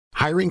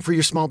Hiring for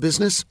your small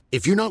business?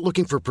 If you're not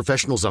looking for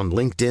professionals on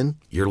LinkedIn,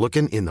 you're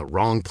looking in the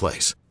wrong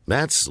place.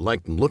 That's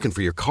like looking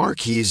for your car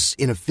keys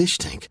in a fish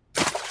tank.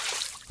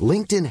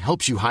 LinkedIn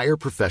helps you hire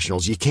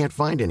professionals you can't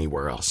find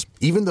anywhere else,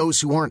 even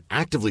those who aren't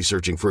actively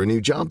searching for a new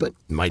job but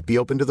might be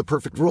open to the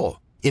perfect role.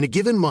 In a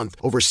given month,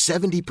 over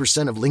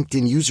 70% of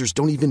LinkedIn users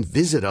don't even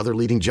visit other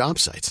leading job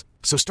sites.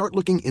 So start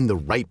looking in the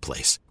right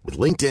place. With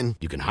LinkedIn,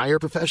 you can hire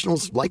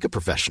professionals like a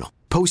professional.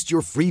 Post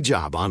your free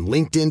job on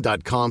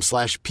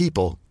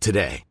linkedin.com/people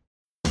today.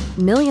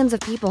 Millions of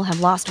people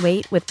have lost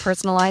weight with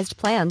personalized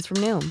plans from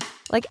Noom.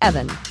 Like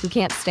Evan, who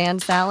can't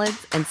stand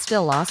salads and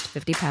still lost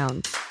 50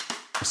 pounds.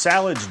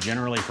 Salads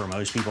generally for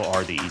most people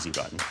are the easy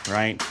button,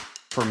 right?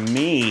 For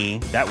me,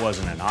 that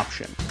wasn't an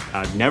option.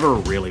 I never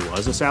really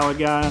was a salad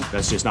guy.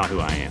 That's just not who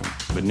I am.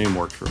 But Noom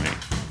worked for me.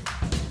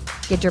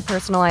 Get your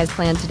personalized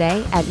plan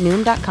today at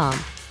Noom.com.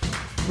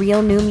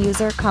 Real Noom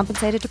user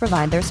compensated to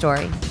provide their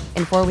story.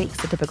 In 4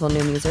 weeks, the typical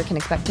Noom user can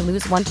expect to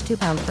lose 1 to 2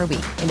 pounds per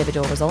week.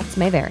 Individual results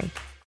may vary.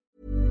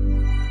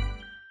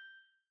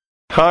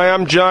 Hi,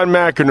 I'm John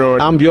McEnroe.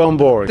 I'm Bjorn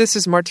Borg. This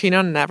is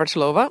Martina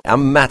Navratilova.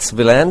 I'm Mats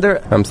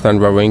Wilander. I'm Stan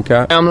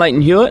Wawrinka. I'm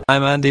Leighton Hewitt.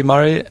 I'm Andy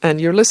Murray.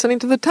 And you're listening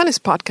to the Tennis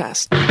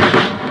Podcast.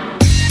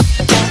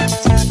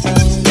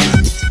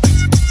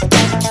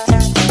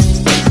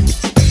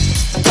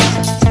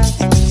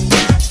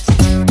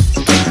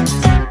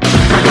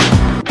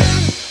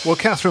 Well,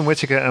 Catherine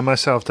Whitaker and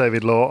myself,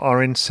 David Law,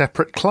 are in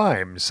separate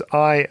climes.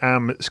 I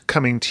am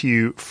coming to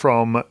you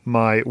from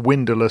my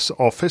windowless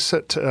office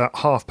at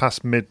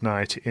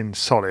midnight in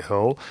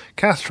Solihull.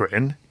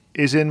 Catherine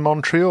is in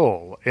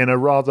Montreal in a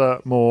rather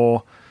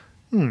more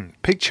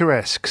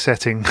picturesque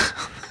setting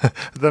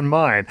than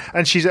mine.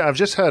 And I've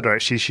just heard her,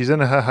 actually. She's in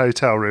her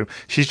hotel room.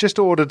 She's just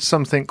ordered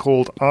something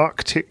called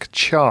Arctic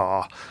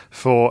Char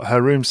for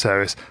her room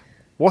service.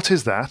 What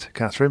is that,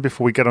 Catherine,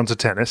 before we get on to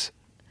tennis?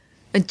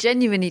 I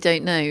genuinely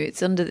don't know.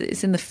 It's in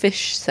the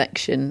fish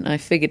section. I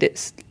figured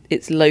it's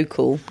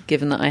local,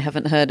 given that I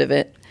haven't heard of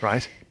it.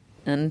 Right.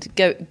 And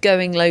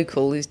going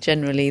local is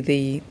generally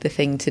the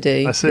thing to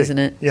do, isn't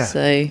it? Yeah.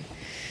 So,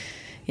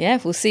 yeah,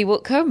 we'll see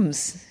what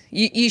comes.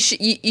 You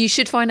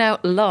should find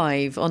out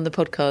live on the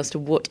podcast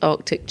what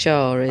Arctic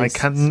Char is. I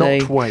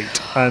cannot wait.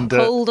 And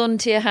hold on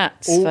to your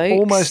hats, folks.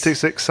 Almost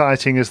as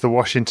exciting as the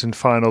Washington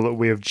final that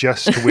we have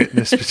just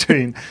witnessed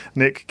between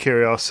Nick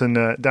Kyrgios and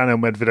Daniil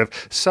Medvedev.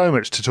 So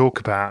much to talk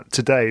about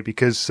today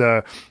because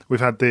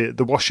we've had the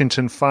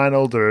Washington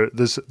final.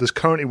 There's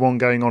currently one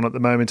going on at the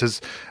moment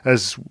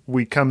as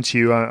we come to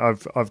you.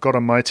 I've got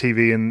on my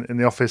TV in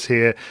the office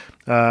here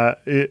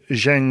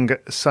Zheng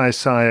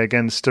Sai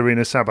against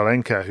Aryna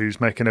Sabalenka,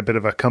 who's making a bit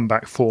of a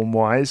comeback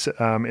form-wise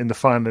in the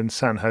final in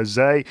San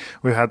Jose.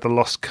 We had the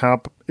Los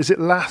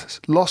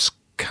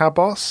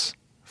Cabos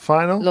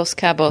final? Los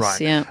Cabos,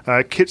 right. Yeah.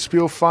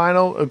 Kitzbühel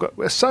final.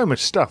 So much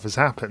stuff has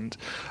happened.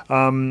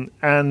 And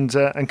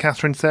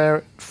Catherine's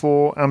there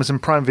for Amazon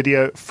Prime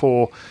Video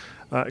for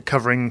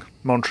covering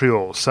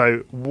Montreal.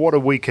 So what a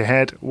week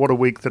ahead. What a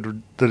week that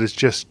has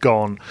just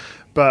gone.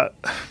 But,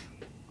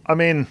 I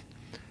mean,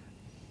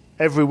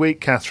 every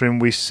week,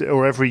 Catherine,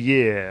 or every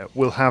year,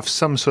 we'll have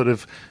some sort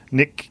of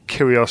Nick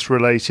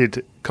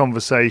Kyrgios-related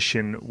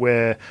conversation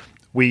where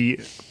we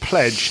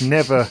pledge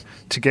never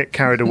to get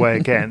carried away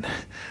again.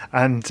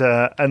 And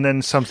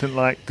then something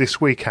like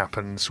this week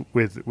happens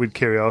with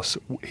Kyrgios.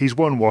 He's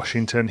won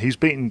Washington. He's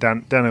beaten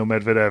Daniil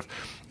Medvedev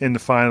in the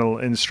final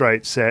in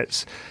straight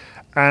sets.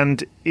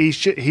 And he's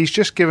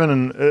just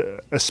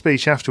given a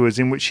speech afterwards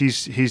in which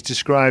he's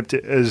described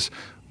it as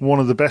one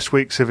of the best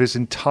weeks of his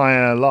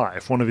entire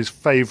life, one of his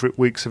favourite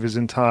weeks of his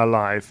entire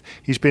life.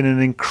 He's been in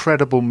an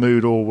incredible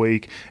mood all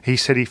week. He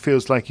said he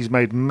feels like he's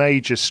made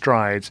major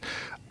strides.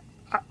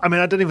 I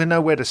mean, I don't even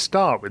know where to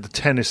start with the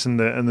tennis and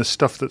the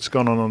stuff that's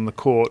gone on the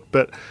court,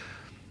 but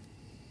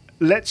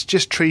let's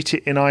just treat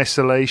it in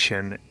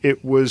isolation.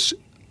 It was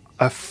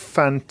a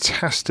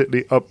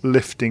fantastically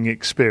uplifting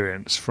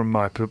experience from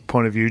my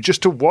point of view,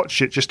 just to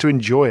watch it, just to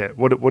enjoy it.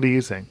 What do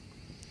you think?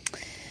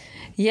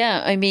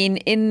 Yeah, I mean,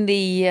 in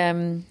the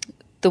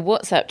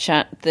WhatsApp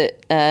chat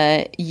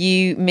that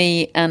you,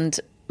 me, and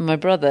my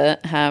brother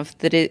have,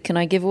 can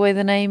I give away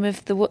the name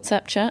of the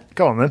WhatsApp chat?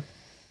 Go on then.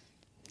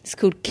 It's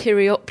called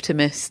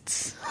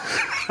Kyrioptimists.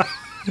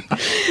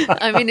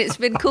 I mean, it's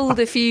been called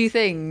a few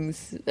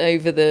things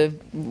over the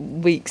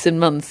weeks and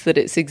months that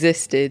it's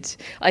existed.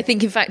 I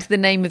think, in fact, the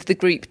name of the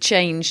group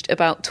changed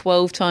about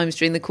 12 times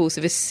during the course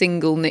of a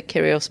single Nick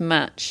Kyrgios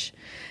match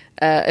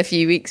a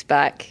few weeks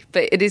back.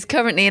 But it is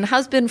currently, and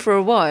has been for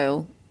a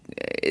while,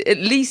 at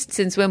least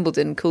since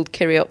Wimbledon, called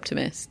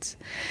Kyrioptimists.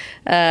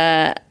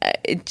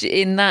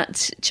 In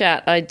that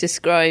chat, I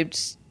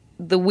described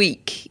the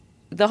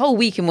whole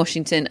week in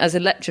Washington as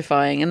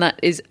electrifying, and that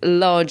is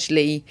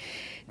largely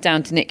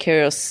down to Nick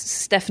Kyrgios.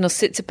 Stefanos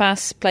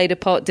Tsitsipas played a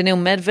part, Daniil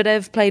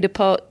Medvedev played a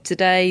part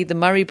today, the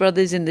Murray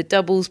brothers in the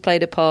doubles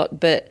played a part,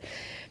 but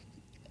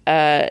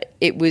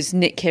it was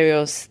Nick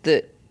Kyrgios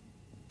that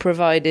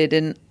provided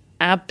an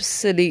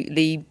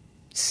absolutely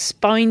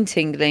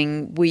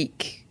spine-tingling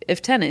week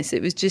of tennis.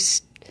 It's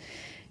just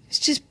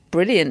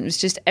brilliant. It was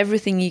just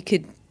everything you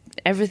could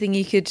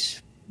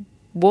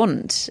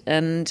want,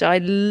 and I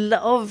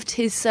loved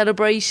his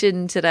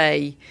celebration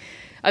today.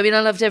 I mean,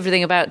 I loved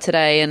everything about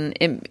today,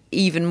 and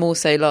even more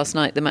so last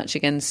night, the match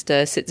against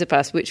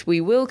Tsitsipas, which we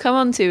will come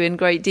on to in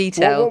great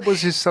detail. What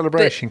was his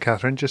celebration,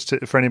 Catherine,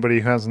 for anybody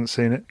who hasn't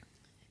seen it?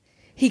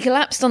 He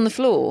collapsed on the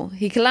floor.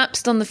 He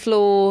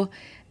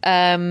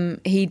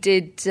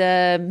did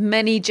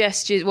many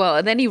gestures. Well,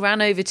 and then he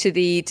ran over to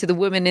the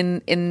woman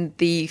in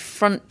the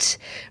front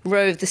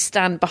row of the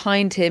stand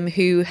behind him,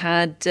 who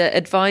had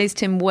advised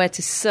him where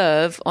to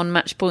serve on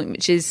match point,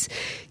 which is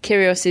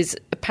Kyrgios's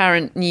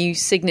apparent new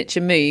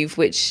signature move,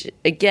 which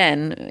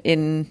again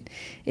in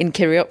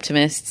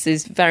Kyrioptimists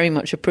is very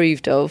much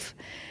approved of.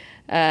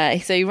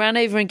 So he ran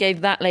over and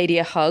gave that lady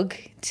a hug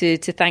to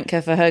thank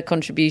her for her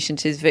contribution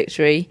to his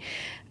victory.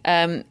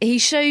 He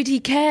showed he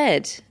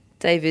cared,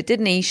 David,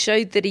 didn't he? He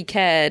showed that he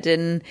cared.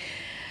 And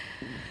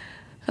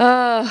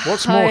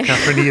what's more,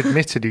 Catherine, he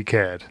admitted he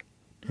cared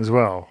as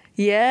well.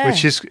 Yeah,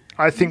 which is,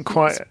 I think,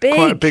 quite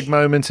a big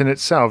moment in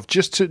itself.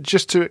 Just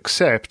to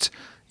accept,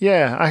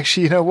 yeah,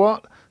 actually, you know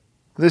what?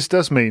 This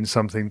does mean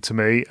something to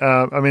me.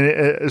 I mean,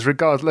 as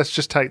regards, let's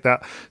just take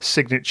that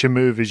signature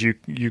move, as you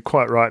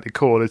quite rightly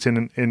call it,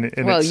 in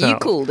well, itself. You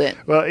called it.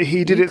 Well,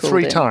 he did it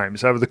 3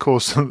 times over the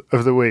course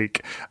of the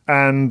week,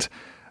 and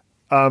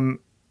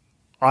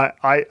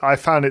I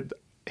found it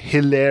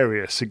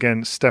hilarious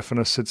against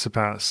Stefanos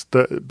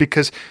Tsitsipas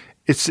because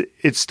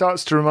it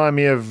starts to remind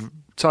me of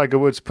Tiger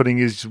Woods putting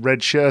his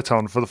red shirt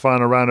on for the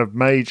final round of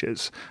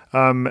majors,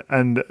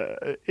 and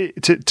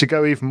to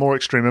go even more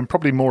extreme and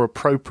probably more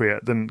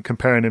appropriate than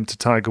comparing him to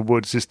Tiger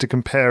Woods is to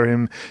compare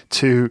him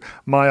to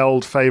my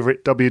old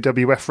favourite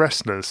WWF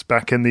wrestlers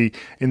back in the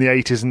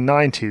 80s and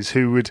 90s,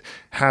 who would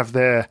have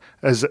their,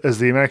 as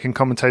the American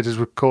commentators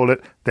would call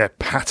it, their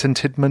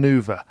patented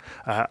manoeuvre.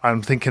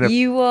 I'm thinking of...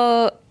 You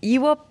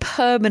are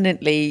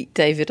permanently,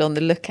 David, on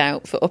the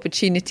lookout for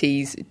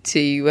opportunities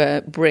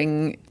to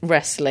bring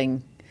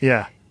wrestling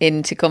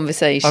into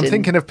conversation. I'm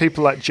thinking of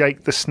people like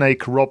Jake the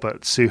Snake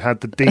Roberts, who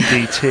had the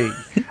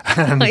DDT.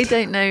 And, I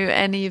don't know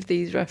any of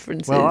these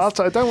references. Well,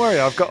 don't worry,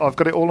 I've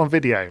got it all on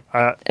video.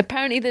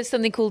 Apparently, there's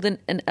something called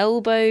an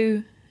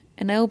elbow.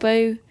 An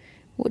elbow.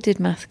 What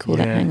did Math call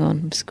it? Hang on,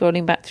 I'm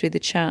scrolling back through the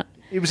chat.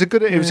 It was a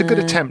good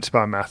attempt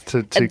by Math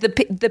to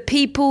the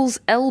people's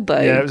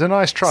elbow. Yeah, it was a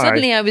nice try.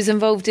 Suddenly, I was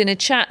involved in a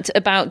chat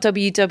about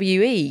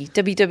WWE,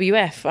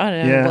 WWF. I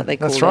don't know what they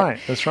call it.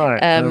 That's right.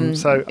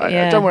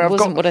 Don't worry,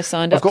 wasn't what I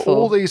signed up for. I've got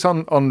all these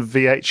on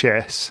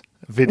VHS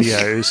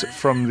videos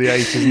from the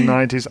 80s and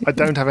 90s. I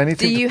don't have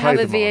anything. Do you to play have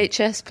a them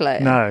VHS player?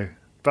 No.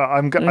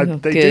 But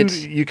good.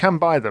 You can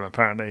buy them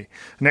apparently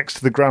next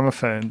to the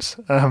gramophones.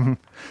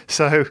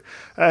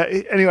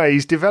 Anyway,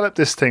 he's developed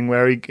this thing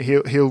where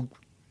he'll.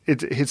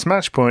 It's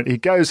match point. He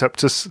goes up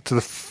to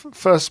the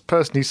first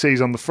person he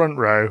sees on the front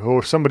row,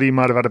 or somebody he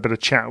might have had a bit of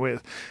chat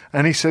with,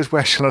 and he says,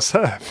 "Where shall I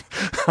serve?"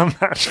 on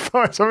match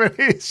point. I mean,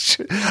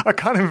 I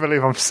can't even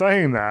believe I'm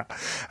saying that,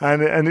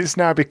 and it's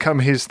now become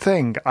his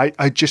thing.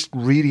 I just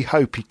really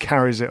hope he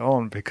carries it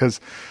on,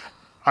 because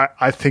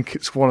I think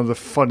it's one of the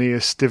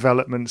funniest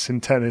developments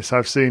in tennis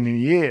I've seen in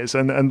years.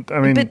 And I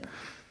mean, but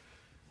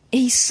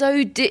he's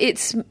so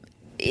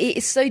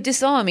it's so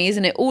disarming,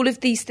 isn't it? All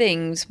of these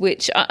things,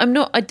 which I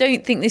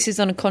don't think this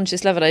is on a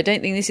conscious level. I don't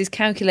think this is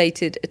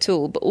calculated at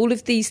all. But all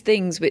of these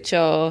things, which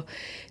are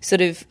sort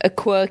of a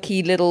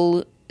quirky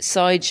little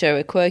sideshow,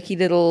 a quirky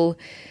little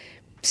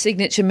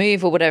signature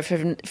move or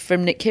whatever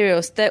from Nick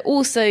Kyrgios, they're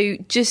also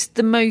just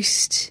the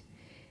most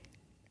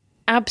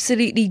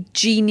absolutely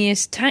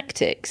genius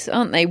tactics,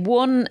 aren't they?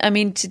 One, I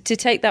mean, to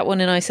take that one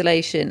in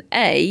isolation,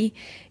 it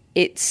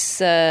keeps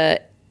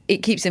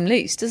him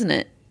loose, doesn't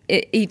it?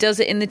 He does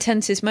it in the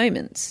tensest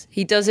moments.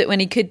 He does it when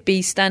he could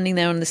be standing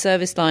there on the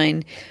service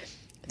line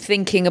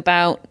thinking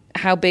about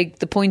how big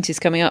the point is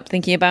coming up,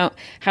 thinking about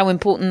how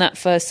important that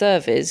first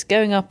serve is,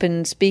 going up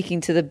and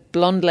speaking to the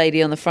blonde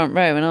lady on the front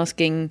row and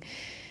asking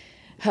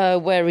her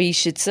where he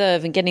should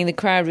serve and getting the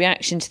crowd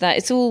reaction to that.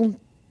 It's all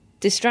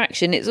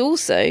distraction. It's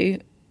also...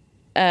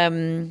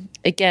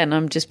 again,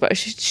 I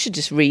should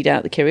just read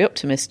out the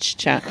Kyrioptimist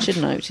chat,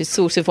 shouldn't I? Which is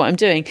sort of what I'm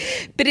doing.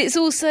 But it's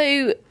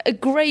also a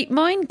great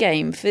mind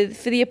game for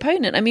the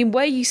opponent. I mean,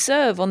 where you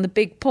serve on the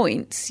big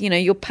points,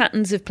 your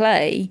patterns of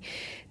play,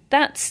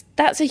 that's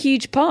a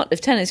huge part of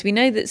tennis. We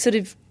know that sort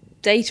of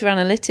data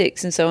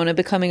analytics and so on are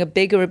becoming a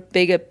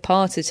bigger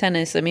part of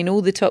tennis. I mean,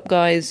 all the top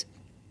guys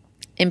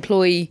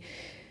employ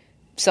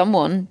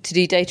someone to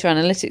do data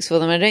analytics for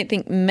them. I don't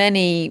think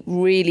many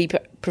really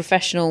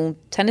professional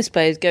tennis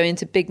players go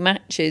into big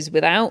matches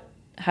without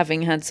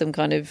having had some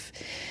kind of,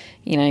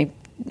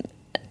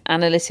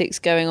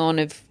 analytics going on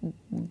of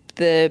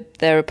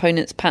their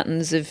opponent's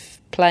patterns of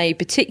play,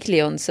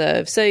 particularly on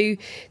serve. So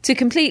to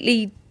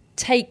completely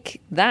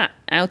take that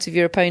out of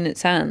your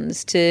opponent's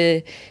hands,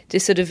 to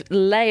sort of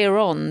layer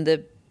on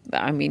the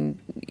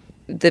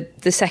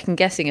second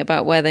guessing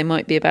about where they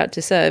might be about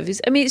to serve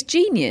it's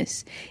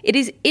genius. It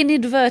is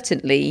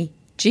inadvertently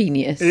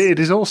genius. It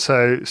is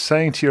also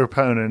saying to your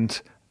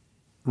opponent,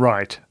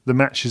 right, the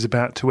match is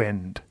about to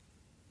end.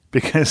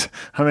 Because,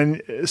 I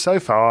mean, so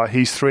far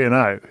he's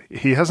 3-0.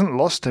 He hasn't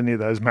lost any of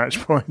those match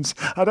points.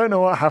 I don't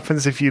know what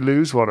happens if you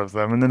lose one of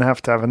them and then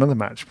have to have another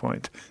match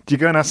point. Do you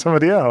go and ask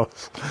somebody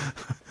else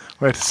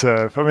where to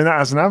serve? I mean, that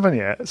hasn't happened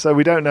yet. So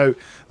we don't know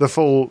the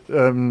full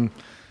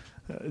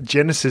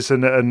genesis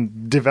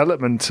and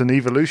development and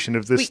evolution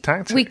of this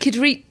tactic. We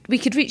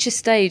could reach a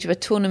stage where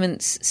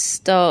tournaments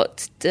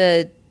start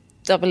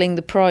doubling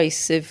the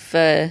price of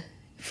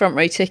front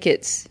row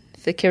tickets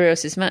for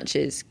Kyrgios's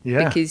matches,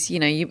 because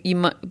you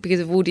might, because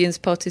of audience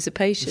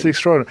participation. It's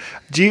extraordinary.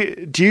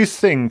 Do you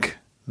think,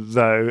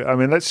 though? I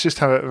mean, let's just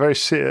have a very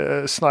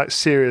slight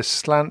serious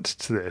slant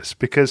to this,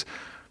 because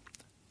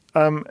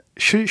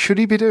should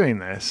he be doing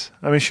this?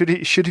 I mean, should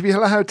he be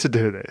allowed to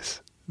do this?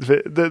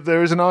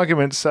 There is an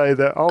argument to say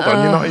that hold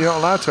on, you're not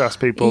allowed to ask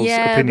people's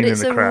opinion in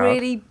the crowd. It's a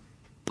really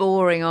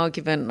boring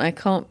argument. I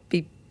can't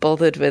be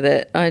bothered with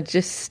it.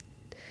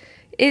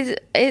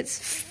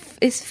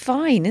 It's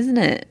fine, isn't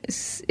it?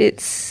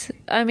 It's.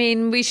 I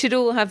mean, we should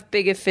all have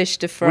bigger fish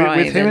to fry.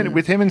 With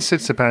him and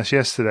Tsitsipas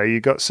yesterday, you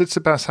got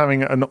Tsitsipas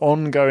having an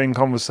ongoing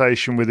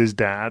conversation with his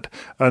dad,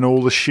 and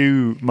all the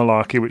shoe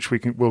malarkey, which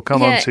we'll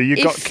come on to.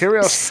 You got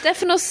Kyrgios. If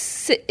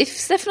Stefanos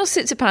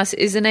Tsitsipas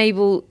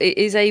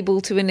is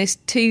able to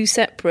enlist two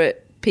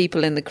separate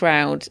people in the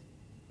crowd,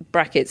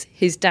 brackets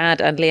his dad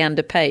and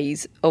Leander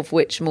Paes, of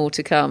which more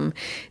to come,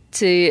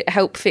 to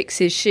help fix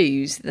his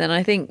shoes, then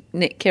I think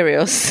Nick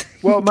Kyrgios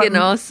can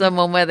ask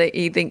someone whether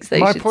he thinks they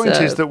should serve. My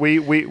point is that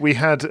we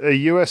had a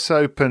US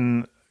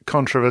Open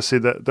controversy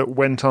that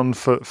went on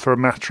for a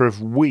matter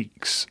of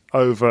weeks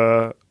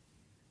over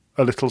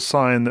a little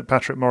sign that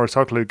Patrick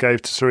Mouratoglou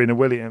gave to Serena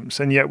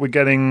Williams, and yet we're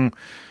getting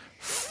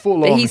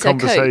full-on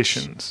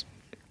conversations.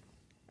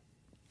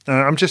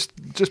 I'm just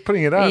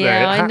putting it out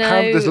there. I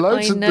know. There's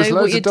loads of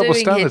double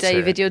standards here,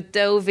 David. here. You're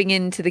delving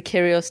into the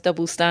Kyrgios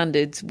double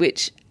standards,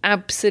 which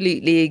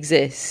absolutely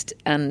exist,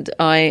 and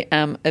I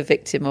am a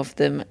victim of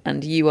them,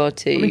 and you are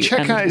too. I mean,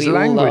 check out his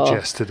language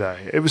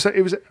yesterday. It was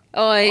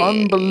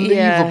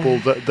unbelievable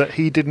that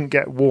he didn't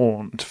get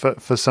warned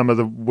for some of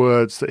the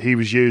words that he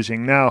was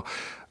using. Now,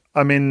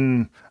 I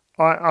mean,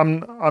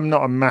 I'm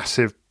not a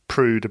massive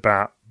prude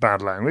about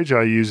bad language.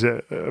 I use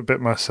it a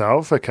bit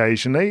myself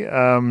occasionally.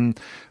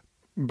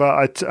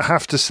 But I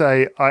have to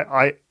say,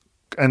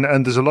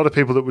 and there's a lot of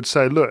people that would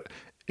say, look,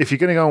 if you're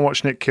going to go and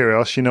watch Nick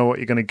Kyrgios, you know what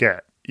you're going to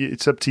get.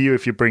 It's up to you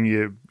if you bring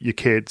your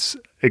kids,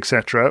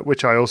 etc.,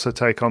 which I also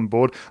take on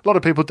board. A lot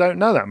of people don't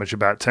know that much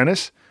about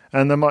tennis,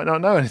 and they might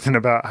not know anything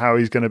about how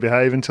he's going to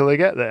behave until they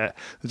get there.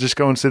 They just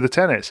go and see the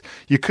tennis.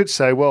 You could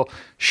say, well,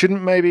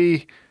 shouldn't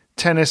maybe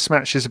tennis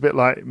matches, a bit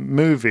like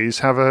movies,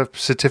 have a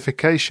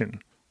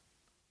certification?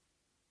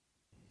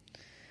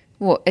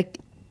 What, a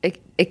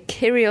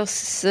Kyrgios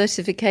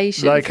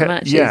certification for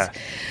matches? Yeah.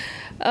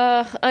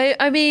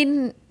 I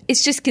mean,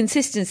 it's just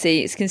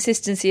consistency. It's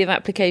consistency of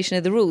application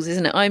of the rules,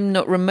 isn't it? I'm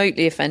not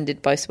remotely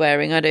offended by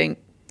swearing. I don't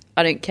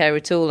care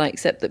at all. I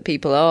accept that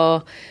people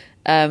are.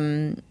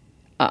 I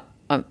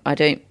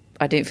don't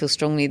feel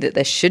strongly that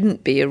there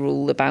shouldn't be a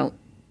rule about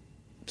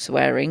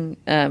swearing.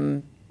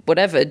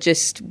 Whatever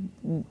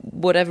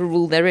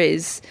rule there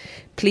is,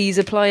 please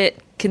apply it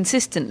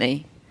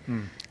consistently.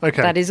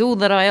 Okay. That is all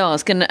that I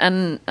ask, and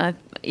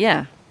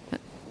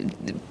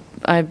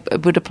I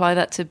would apply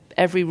that to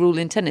every rule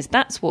in tennis.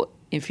 That's what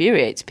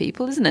infuriates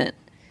people, isn't it?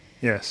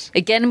 Yes.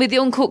 Again, with the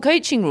on-court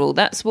coaching rule,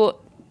 that's what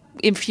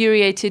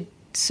infuriated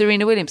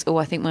Serena Williams. Oh,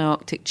 I think my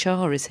Arctic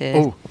Char is here.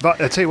 Oh, but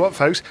I tell you what,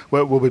 folks,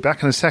 we'll be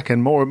back in a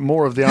second.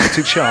 More of the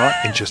Arctic Char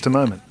in just a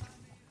moment.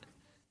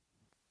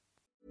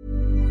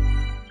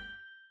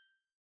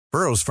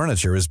 Burrow's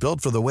furniture is built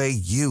for the way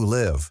you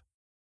live.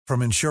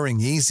 From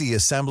ensuring easy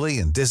assembly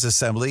and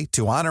disassembly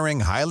to honoring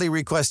highly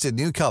requested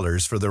new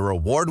colors for their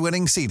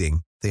award-winning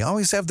seating, they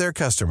always have their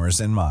customers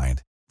in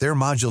mind. Their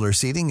modular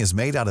seating is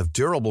made out of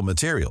durable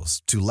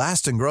materials to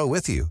last and grow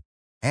with you.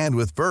 And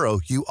with Burrow,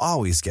 you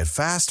always get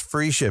fast,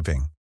 free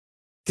shipping.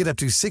 Get up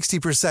to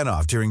 60%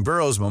 off during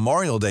Burrow's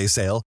Memorial Day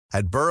sale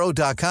at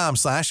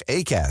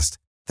burrow.com/ACAST.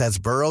 That's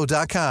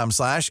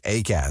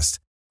burrow.com/ACAST.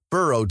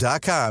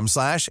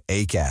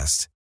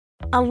 burrow.com/ACAST.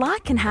 A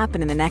lot can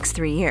happen in the next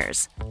 3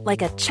 years.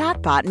 Like a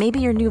chatbot may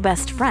be your new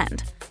best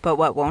friend. But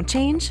what won't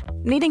change?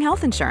 Needing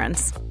health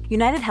insurance.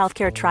 United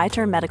Healthcare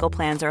Tri-Term Medical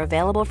Plans are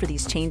available for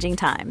these changing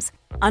times.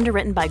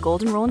 Underwritten by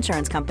Golden Rule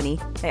Insurance Company,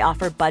 they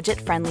offer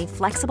budget-friendly,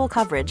 flexible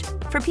coverage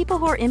for people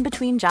who are in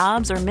between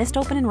jobs or missed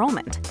open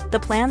enrollment. The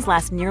plans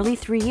last nearly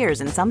 3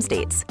 years in some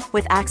states,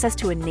 with access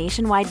to a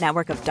nationwide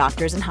network of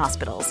doctors and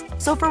hospitals.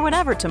 So for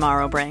whatever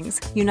tomorrow brings,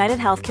 United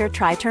Healthcare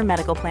Tri-Term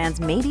Medical Plans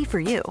may be for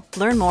you.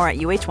 Learn more at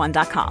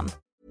uh1.com.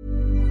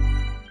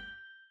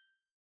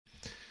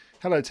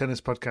 Hello, Tennis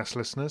Podcast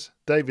listeners.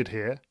 David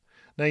here.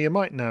 Now, you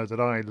might know that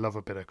I love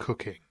a bit of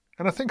cooking,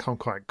 and I think I'm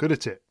quite good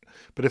at it.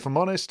 But if I'm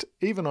honest,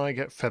 even I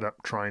get fed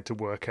up trying to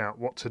work out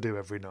what to do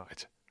every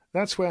night.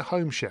 That's where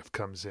Home Chef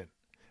comes in.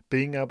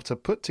 Being able to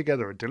put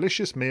together a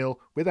delicious meal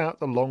without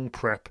the long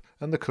prep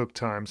and the cook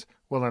times,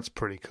 well, that's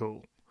pretty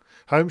cool.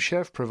 Home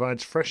Chef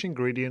provides fresh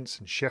ingredients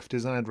and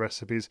chef-designed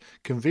recipes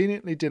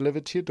conveniently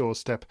delivered to your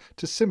doorstep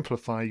to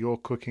simplify your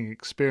cooking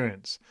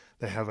experience.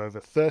 They have over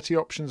 30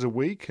 options a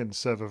week and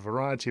serve a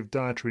variety of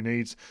dietary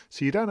needs,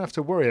 so you don't have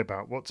to worry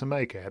about what to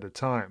make ahead of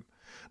time.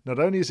 Not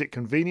only is it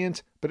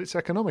convenient, but it's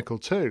economical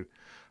too.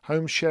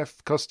 Home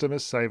Chef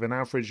customers save an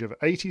average of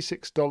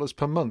 $86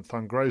 per month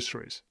on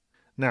groceries.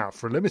 Now,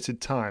 for a limited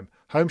time,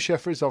 Home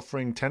Chef is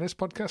offering Tennis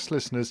Podcast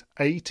listeners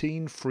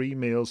 18 free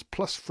meals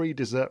plus free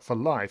dessert for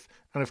life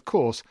and, of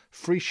course,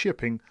 free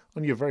shipping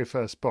on your very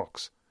first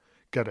box.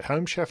 Go to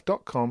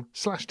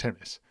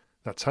homechef.com/tennis.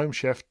 That's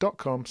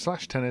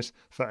homechef.com/tennis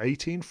for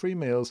 18 free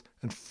meals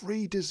and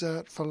free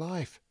dessert for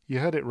life. You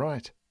heard it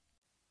right.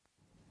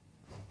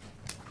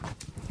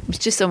 It's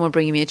just someone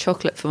bringing me a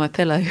chocolate for my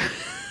pillow.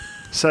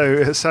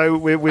 So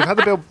we've had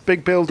the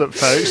big build-up,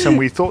 folks, and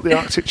we thought the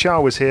Arctic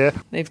Char was here.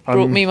 They've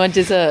brought me my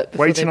dessert.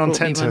 Waiting on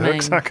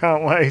tenterhooks. I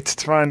can't wait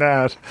to find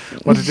out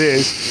what it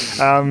is.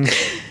 I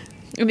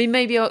mean,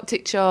 maybe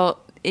Arctic Char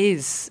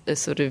is a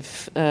sort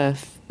of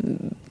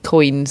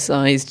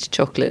coin-sized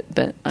chocolate,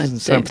 but I don't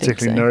sound think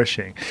particularly so.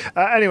 nourishing.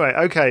 Anyway,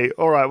 okay,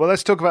 all right. Well,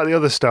 let's talk about the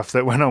other stuff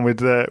that went on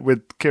with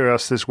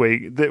Kyrgios this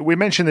week. We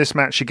mentioned this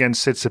match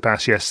against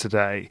Tsitsipas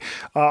yesterday.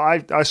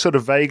 I sort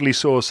of vaguely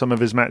saw some of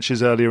his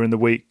matches earlier in the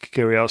week,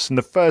 Kyrgios, and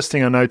the first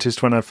thing I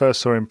noticed when I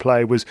first saw him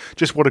play was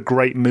just what a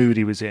great mood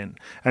he was in,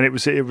 and it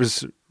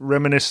was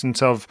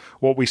reminiscent of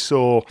what we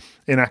saw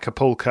in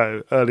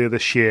Acapulco earlier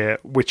this year,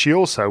 which he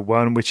also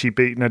won, which he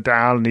beat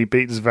Nadal and he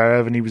beat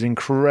Zverev, and he was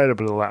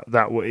incredible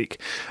that week.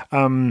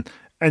 And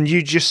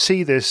you just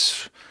see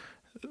this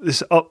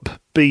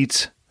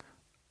upbeat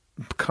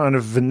kind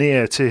of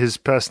veneer to his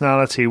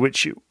personality,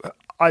 which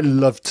I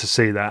love to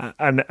see that.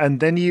 And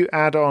then you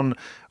add on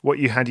what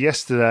you had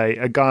yesterday,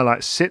 a guy like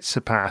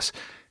Tsitsipas,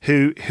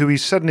 who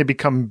he's suddenly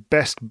become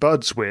best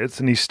buds with,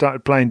 and he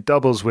started playing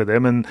doubles with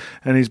him, and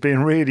he's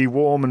been really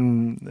warm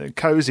and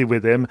cozy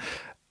with him.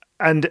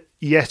 And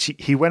yet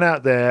he went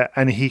out there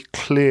and he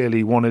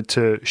clearly wanted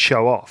to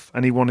show off,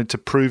 and he wanted to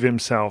prove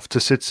himself to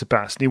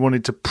Tsitsipas, and he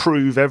wanted to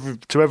prove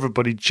to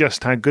everybody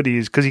just how good he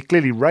is, because he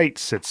clearly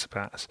rates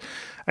Tsitsipas.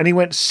 And he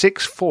went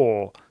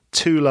 6-4,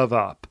 2-love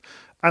up.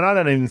 And I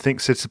don't even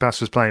think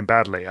Tsitsipas was playing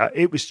badly.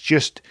 It was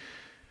just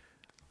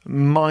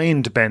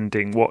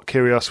mind-bending what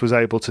Kyrgios was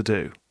able to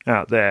do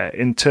out there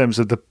in terms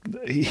of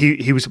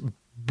he was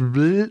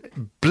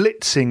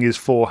blitzing his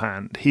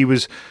forehand. He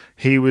was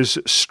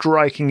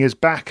striking his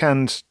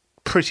backhand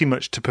pretty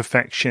much to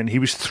perfection. He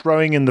was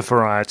throwing in the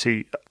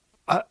variety.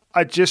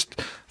 I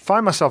just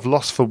find myself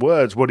lost for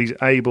words what he's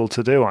able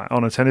to do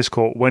on a tennis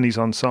court when he's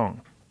on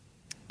song.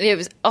 It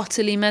was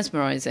utterly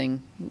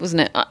mesmerising,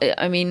 wasn't it?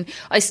 I mean,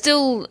 I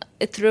still,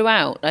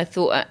 throughout, I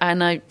thought,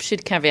 and I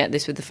should caveat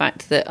this with the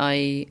fact that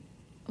I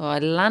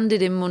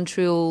landed in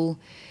Montreal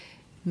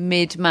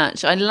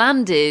mid-match. I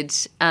landed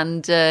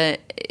and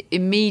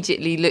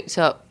immediately looked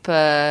up,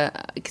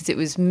 because it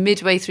was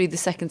midway through the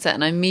second set,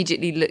 and I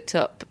immediately looked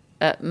up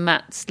at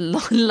Matt's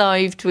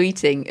live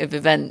tweeting of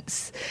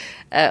events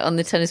on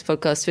the Tennis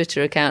Podcast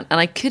Twitter account, and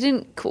I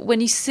couldn't, when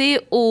you see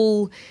it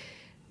all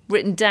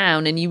written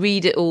down and you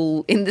read it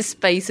all in the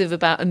space of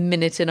about a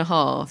minute and a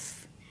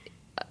half,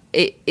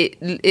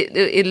 it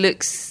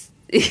looks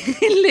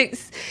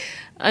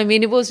I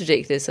mean, it was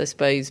ridiculous, I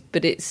suppose,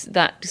 but it's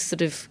that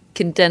sort of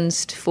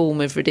condensed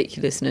form of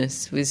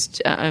ridiculousness was,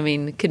 I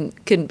mean,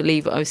 couldn't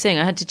believe what I was saying.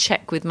 I had to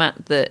check with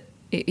Matt that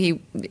he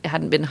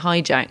hadn't been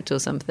hijacked or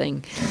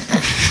something.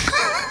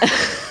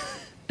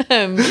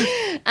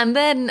 And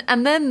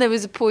then there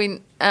was a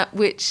point at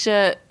which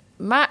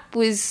Matt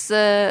was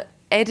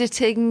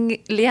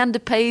editing Leander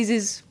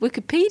Paes'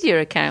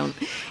 Wikipedia account.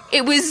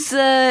 It was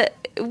the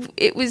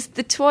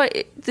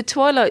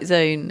Twilight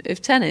Zone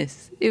of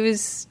tennis. It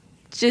was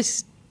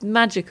just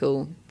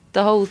magical.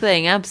 The whole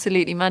thing,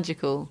 absolutely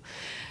magical.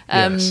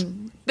 Yes.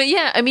 But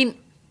yeah, I mean,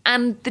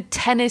 and the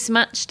tennis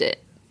matched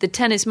it.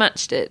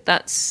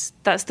 That's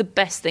the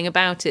best thing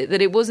about it,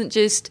 that it wasn't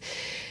just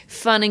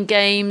fun and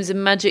games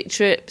and magic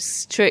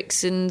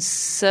tricks and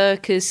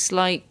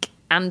circus-like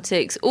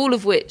antics, all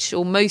of which,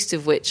 or most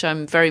of which,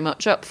 I'm very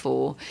much up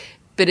for.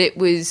 But it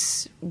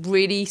was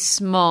really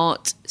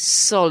smart,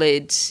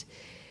 solid,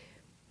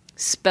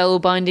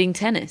 spellbinding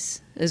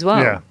tennis as well.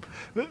 Yeah.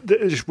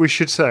 We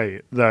should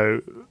say,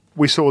 though,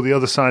 we saw the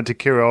other side to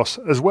Kyrgios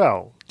as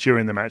well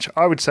during the match.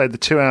 I would say the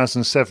 2 hours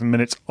and 7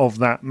 minutes of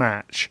that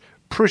match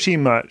pretty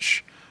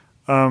much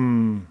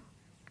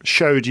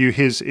showed you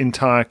his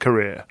entire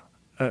career.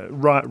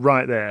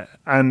 Right there.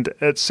 And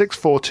at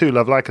 6-4,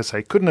 2-love, like I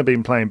say, couldn't have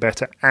been playing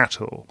better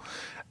at all.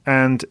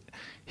 And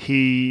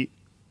there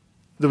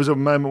was a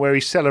moment where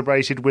he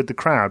celebrated with the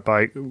crowd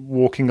by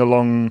walking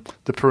along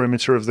the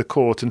perimeter of the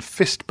court and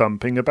fist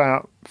bumping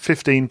about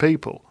 15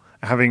 people,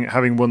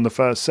 having won the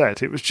first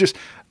set. It was just,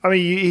 I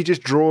mean, he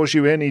just draws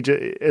you in.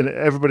 And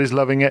everybody's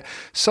loving it.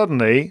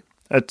 Suddenly,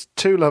 at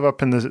 2-love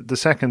up in the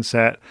second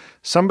set,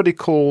 somebody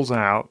calls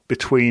out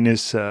between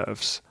his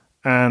serves,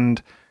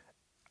 and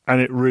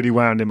it really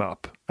wound him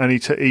up. And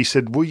he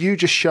said, "Will you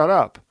just shut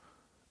up?"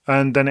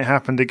 And then it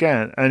happened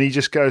again. And he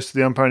just goes to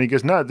the umpire and he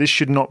goes, no, this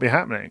should not be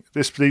happening.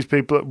 These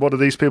people, what are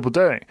these people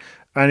doing?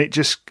 And it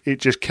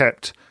just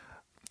kept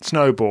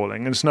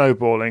snowballing.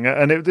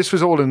 And this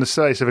was all in the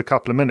space of a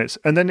couple of minutes.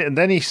 And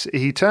then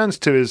he turns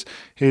to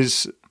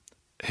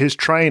his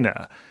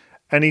trainer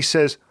and he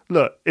says,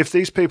 look, if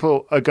these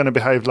people are going to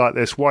behave like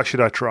this, why should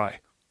I try?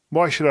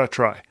 Why should I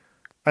try?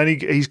 And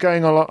he's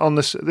going on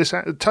this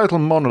total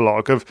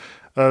monologue of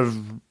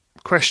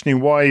questioning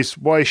why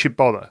he should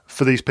bother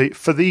for these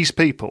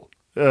people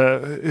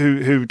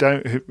who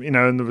don't,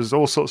 and there was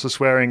all sorts of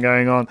swearing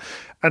going on,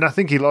 and I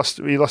think he lost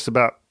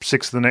about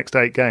 6 of the next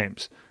 8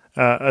 games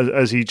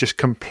as he just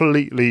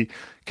completely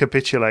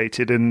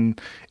capitulated in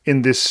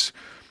this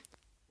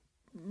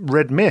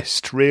red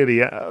mist,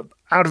 really, out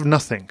of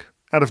nothing,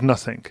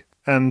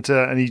 and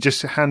he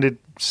just handed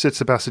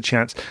Tsitsipas a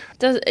chance.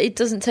 It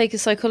doesn't take a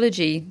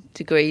psychology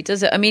degree,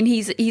 does it? I mean,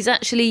 he's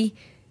actually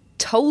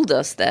told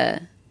us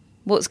there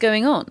what's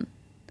going on.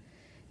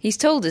 He's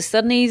told us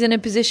suddenly he's in a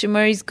position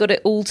where he's got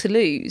it all to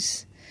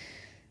lose.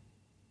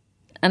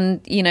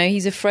 And,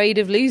 he's afraid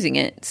of losing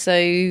it. So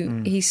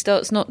he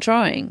starts not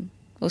trying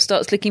or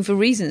starts looking for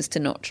reasons to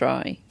not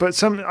try.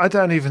 But I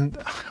don't even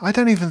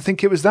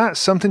think it was that.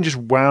 Something just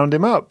wound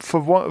him up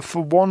for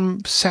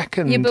 1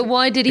 second. Yeah, but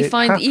why did he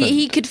find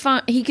he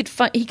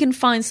can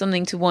find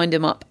something to wind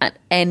him up at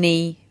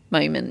any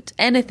moment.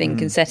 Anything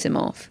can set him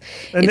off.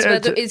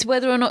 It's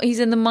whether or not he's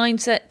in the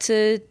mindset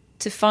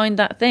to find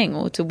that thing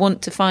or to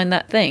want to find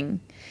that thing.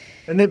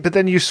 But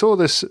then you saw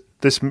this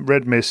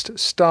red mist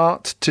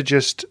start to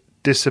just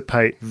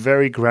dissipate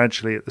very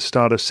gradually at the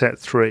start of set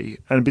 3.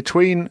 And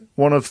between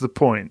one of the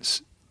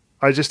points,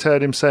 I just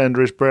heard him say under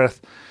his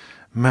breath,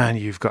 man,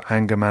 you've got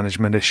anger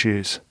management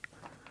issues.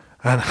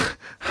 And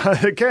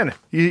again,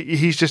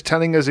 he's just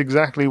telling us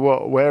exactly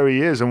where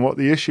he is and what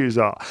the issues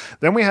are.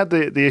 Then we had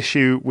the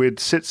issue with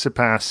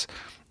Tsitsipas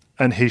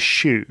and his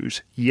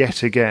shoes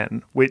yet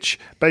again, which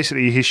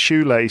basically his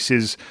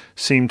shoelaces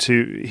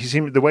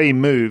the way he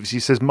moves, he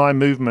says, my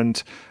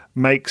movement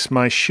makes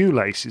my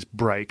shoelaces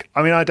break.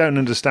 I mean, I don't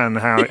understand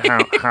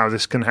how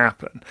this can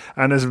happen.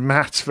 And as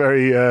Matt's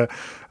very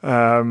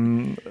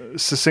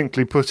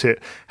succinctly put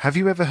it, have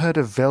you ever heard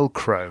of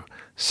Velcro,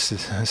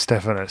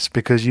 Stefanos?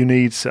 Because you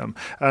need some.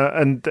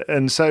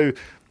 And so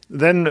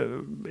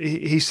then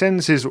he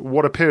sends his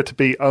what appear to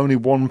be only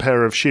one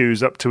pair of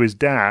shoes up to his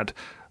dad.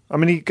 I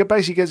mean, he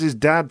basically gets his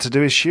dad to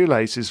do his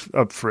shoelaces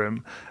up for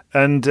him.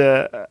 And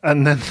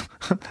then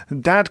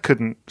Dad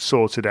couldn't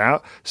sort it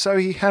out, so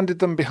he handed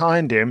them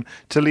behind him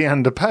to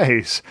Leander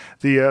Paes,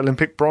 the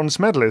Olympic bronze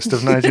medalist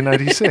of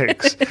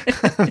 1986.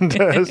 And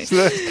there's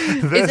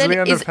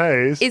Leander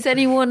Paes. Is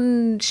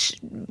anyone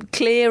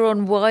clear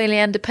on why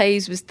Leander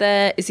Paes was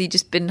there? Has he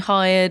just been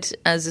hired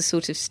as a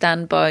sort of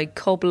standby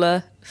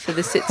cobbler for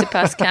the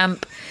Tsitsipas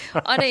camp?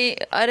 I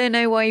don't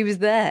know why he was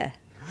there.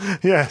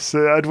 Yes,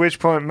 at which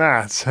point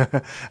Matt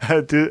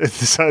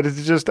decided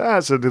to just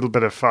add a little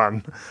bit of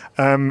fun.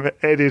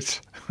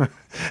 Edit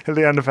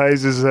Leander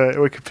Paes'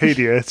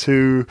 Wikipedia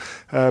to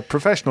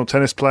professional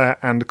tennis player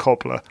and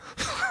cobbler.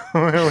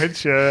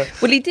 Which,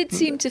 well, he did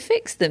seem to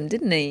fix them,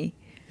 didn't he?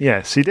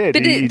 Yes, he did.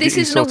 But this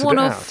isn't a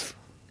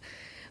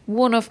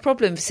one-off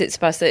problem for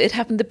Tsitsipas, though. It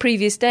happened the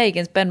previous day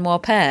against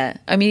Benoit Paire.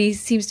 I mean, he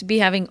seems to be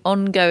having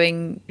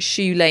ongoing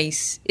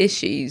shoelace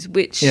issues,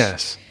 which,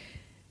 yes,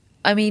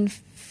 I mean,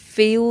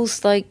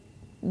 feels like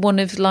one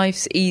of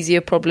life's easier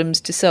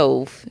problems to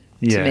solve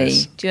to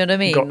me. Do you know what I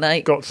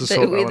mean? Got to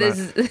sort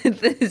that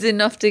out. There's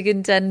enough to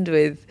contend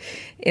with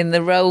in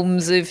the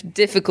realms of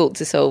difficult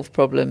to solve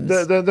problems.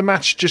 The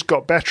match just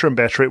got better and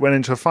better. It went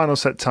into a final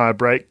set tie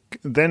break.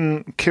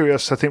 Then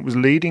Kyrgios, I think, was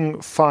leading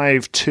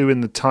 5-2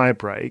 in the tie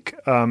break.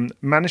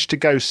 Managed to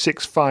go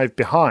 6-5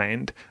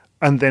 behind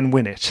and then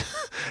win it.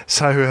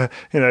 So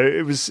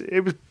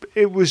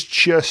it was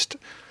just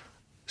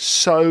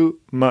so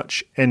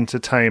much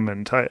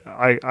entertainment.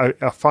 I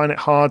find it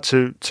hard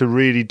to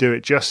really do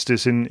it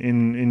justice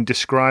in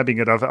describing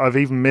it. I've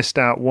even missed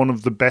out one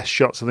of the best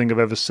shots I think I've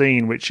ever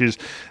seen, which is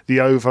the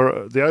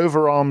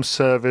overarm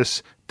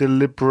service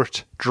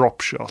deliberate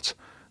drop shot.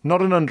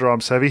 Not an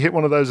underarm serve. He hit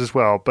one of those as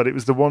well, but it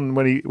was the one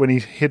when he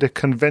hit a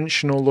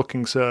conventional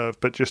looking serve,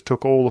 but just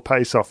took all the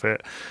pace off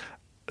it,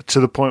 to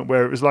the point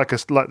where it was like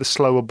the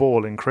slower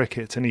ball in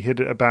cricket, and he hit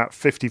it about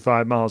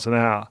 55 miles an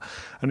hour,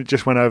 and it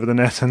just went over the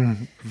net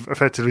and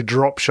effectively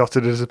drop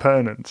shotted his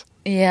opponent.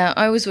 Yeah,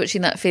 I was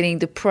watching that feeling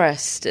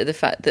depressed at the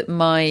fact that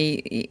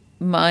my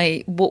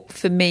what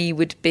for me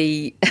would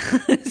be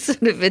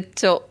sort of a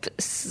top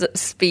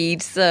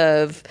speed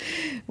serve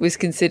was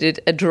considered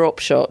a drop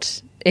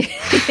shot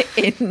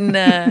in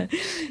the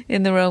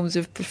realms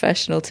of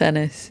professional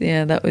tennis.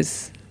 Yeah, that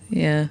was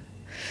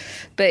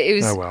But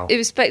it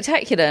was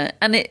spectacular,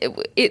 and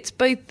it's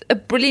both a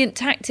brilliant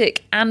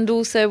tactic and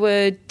also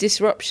a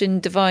disruption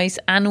device,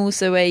 and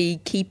also a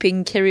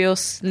keeping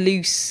Kyrgios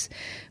loose,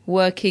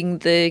 working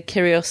the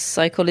Kyrgios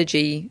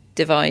psychology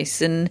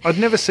device. And I'd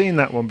never seen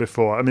that one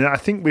before. I mean, I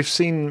think we've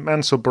seen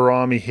Mansur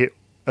Barami hit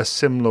a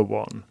similar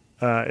one,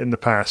 in the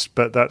past,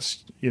 but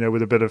that's,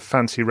 with a bit of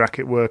fancy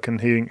racket work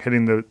and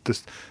hitting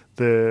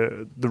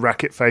the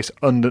racket face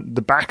under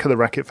the back of the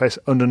racket face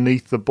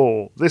underneath the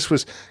ball. This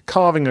was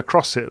carving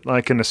across it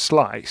like in a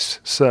slice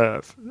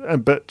serve,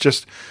 but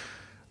just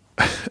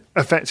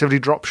effectively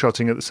drop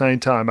shotting at the same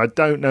time. I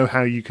don't know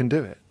how you can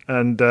do it.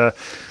 And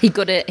he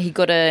got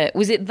a.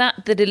 Was it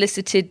that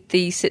elicited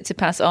the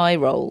Tsitsipas eye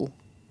roll?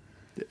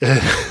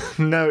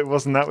 No, it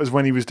wasn't. That was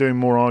when he was doing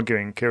more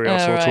arguing,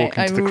 Kyrgios, or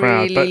talking to the crowd.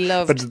 I really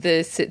loved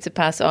the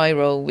Tsitsipas eye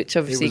roll, which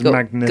obviously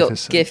got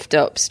gift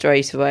up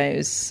straight away. It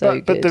was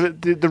so good.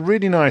 But the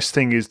really nice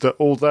thing is that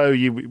although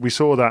we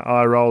saw that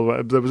eye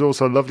roll, there was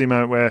also a lovely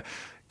moment where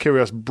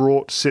Kyrgios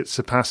brought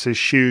Tsitsipas's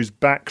shoes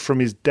back from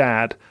his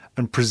dad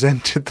and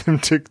presented them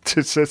to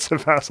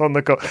Tsitsipas on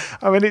the court.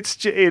 I mean,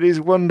 it is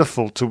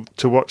wonderful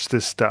to watch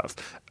this stuff.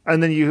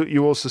 And then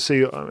you also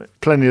see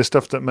plenty of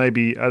stuff that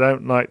maybe I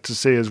don't like to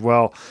see as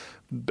well,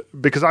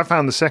 because I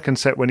found the second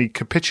set when he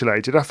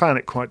capitulated, I found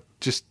it quite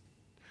just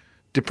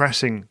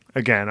depressing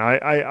again.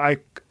 I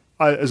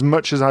as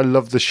much as I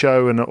love the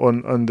show and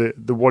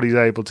the what he's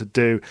able to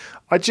do,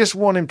 I just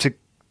want him to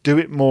do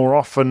it more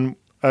often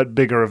at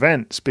bigger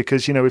events,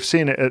 because we've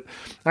seen it at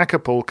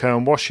Acapulco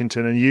and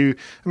Washington, and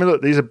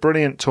look, these are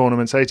brilliant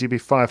tournaments. ATP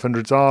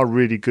 500s are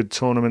really good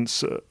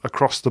tournaments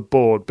across the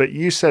board, but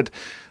you said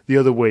the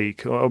other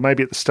week, or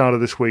maybe at the start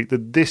of this week,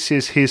 that this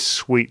is his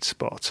sweet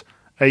spot,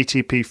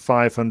 ATP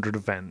 500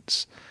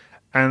 events,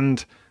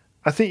 and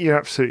I think you're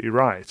absolutely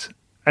right,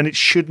 and it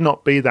should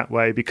not be that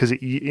way, because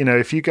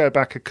if you go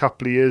back a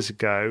couple of years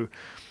ago,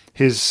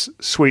 his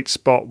sweet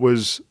spot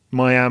was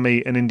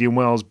Miami and Indian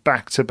Wells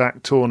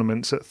back-to-back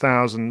tournaments at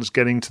thousands,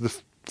 getting to the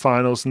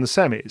finals and the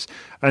semis.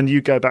 And you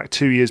go back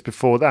 2 years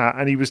before that,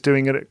 and he was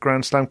doing it at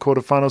Grand Slam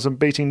quarterfinals and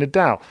beating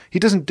Nadal. He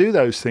doesn't do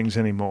those things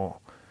anymore.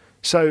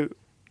 So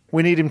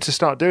we need him to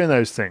start doing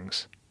those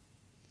things.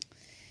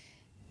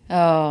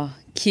 Oh,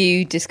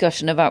 cue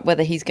discussion about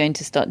whether he's going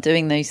to start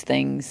doing those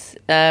things.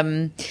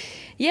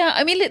 Yeah,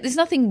 I mean, look, there's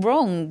nothing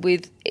wrong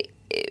with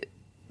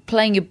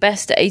playing your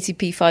best at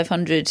ATP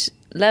 500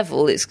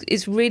 level.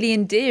 It's really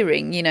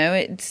endearing,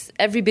 it's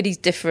everybody's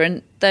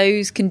different.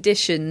 Those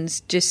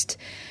conditions just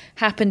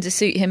happen to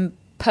suit him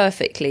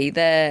perfectly.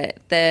 They're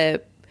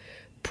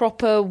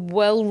proper,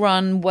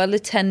 well-run,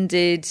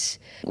 well-attended,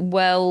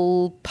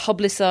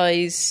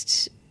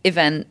 well-publicised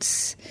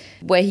events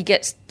where he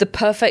gets the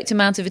perfect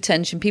amount of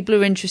attention. People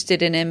are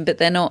interested in him, but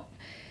they're not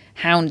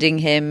hounding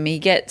him. He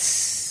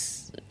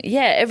gets,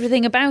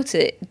 everything about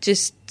it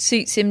just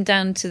suits him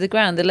down to the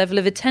ground. The level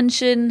of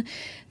attention,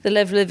 the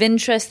level of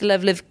interest, the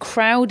level of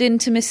crowd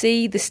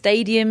intimacy, the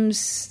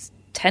stadiums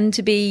tend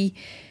to be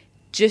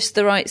just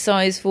the right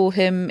size for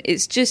him.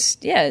 It's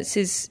just, it's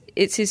his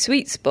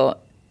sweet spot.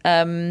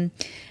 And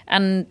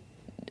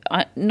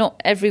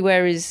not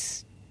everywhere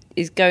is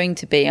going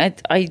to be.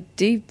 I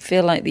do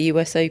feel like the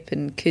US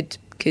Open could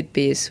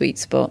be his sweet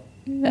spot.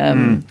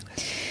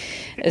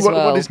 As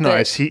well. What is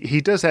nice,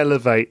 he does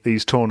elevate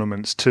these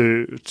tournaments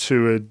to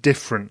a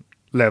different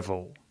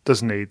level,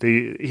 doesn't he?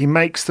 He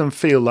makes them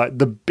feel like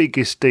the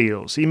biggest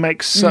deals. He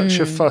makes such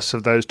a fuss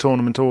of those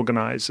tournament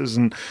organisers,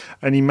 and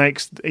he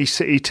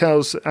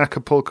tells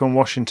Acapulco and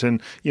Washington,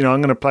 I'm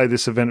going to play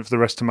this event for the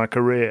rest of my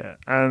career.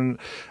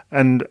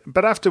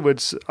 But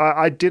afterwards,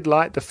 I did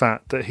like the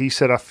fact that he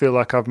said, I feel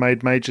like I've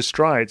made major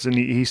strides, and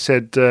he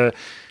said.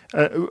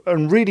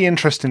 And really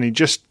interestingly,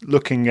 just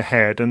looking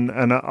ahead,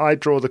 and I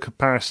draw the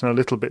comparison a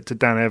little bit to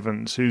Dan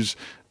Evans, who's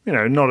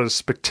not as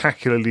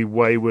spectacularly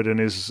wayward in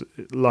his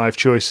life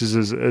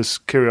choices as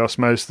Kyrgios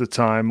most of the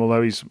time,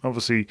 although he's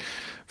obviously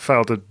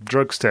failed a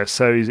drugs test,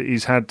 so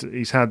he's had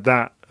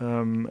that,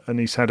 and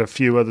he's had a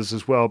few others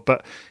as well.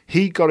 But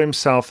he got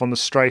himself on the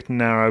straight and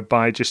narrow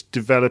by just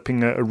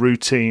developing a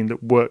routine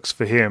that works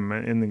for him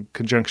in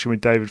conjunction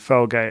with David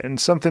Felgate. And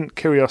something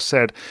Kyrgios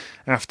said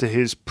after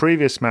his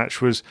previous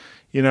match was,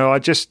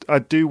 I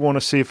do want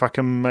to see if I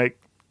can make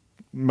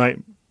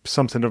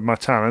something of my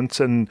talent,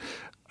 and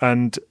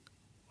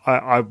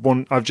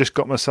I've just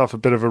got myself a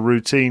bit of a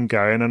routine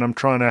going, and I'm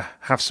trying to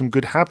have some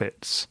good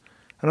habits.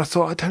 And I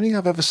thought, I don't think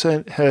I've ever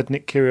heard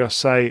Nick Kyrgios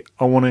say,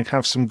 I want to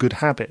have some good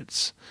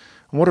habits.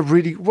 And what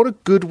a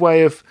good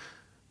way of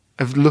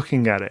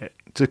looking at it,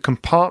 to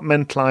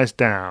compartmentalise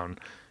down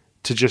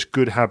to just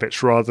good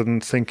habits rather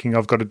than thinking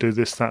I've got to do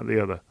this, that,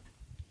 the other.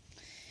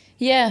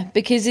 Yeah,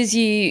 because as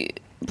you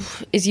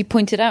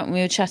pointed out when we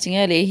were chatting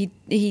earlier,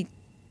 he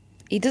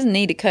doesn't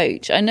need a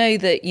coach. I know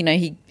that,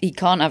 he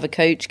can't have a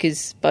coach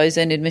because by his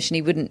own admission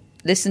he wouldn't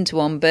listen to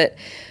one. But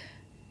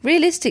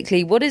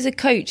realistically, what is a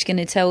coach going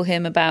to tell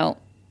him about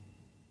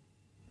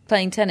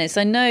playing tennis?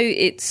 I know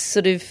it's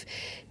sort of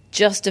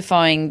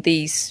justifying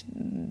these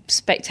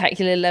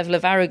spectacular level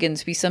of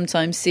arrogance we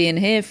sometimes see and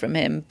hear from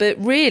him.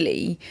 But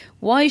really,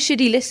 why should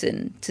he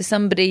listen to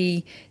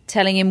somebody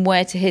telling him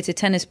where to hit a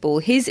tennis ball?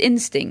 His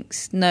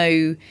instincts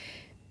know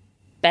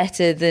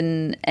better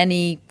than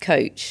any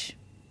coach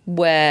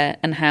where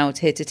and how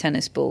to hit a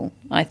tennis ball.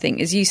 I think,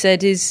 as you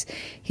said, his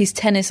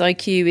tennis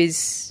IQ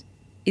is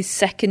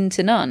second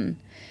to none.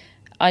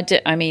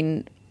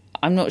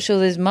 I'm not sure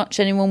there's much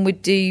anyone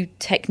would do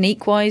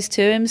technique-wise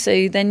to him.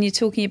 So then you're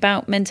talking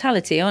about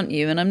mentality, aren't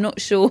you? And I'm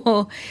not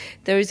sure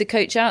there is a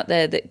coach out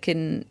there that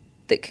can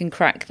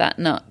crack that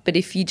nut. But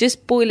if you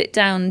just boil it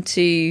down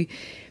to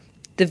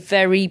the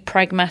very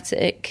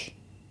pragmatic,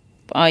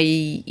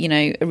 i.e.,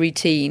 a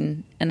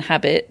routine and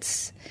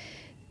habits,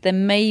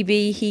 then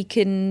maybe he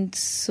can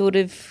sort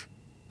of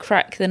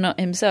crack the nut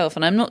himself.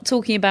 And I'm not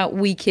talking about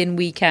week in,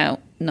 week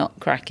out nut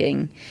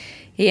cracking.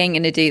 He ain't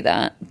going to do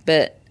that.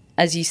 But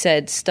as you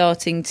said,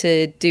 starting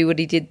to do what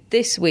he did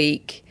this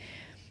week,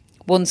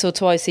 once or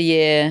twice a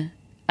year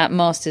at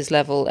Masters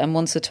level and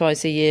once or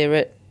twice a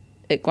year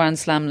at Grand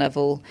Slam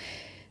level,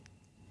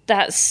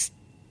 that's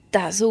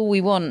all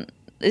we want.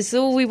 It's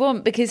all we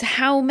want, because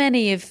how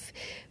many of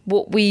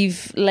what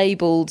we've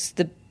labelled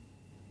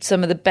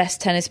some of the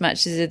best tennis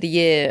matches of the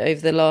year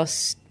over the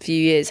last few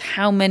years,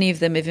 how many of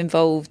them have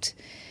involved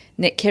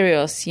Nick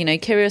Kyrgios?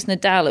 Kyrgios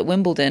Nadal at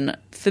Wimbledon.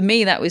 For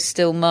me, that was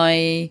still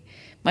my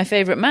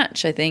favourite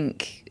match, I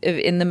think,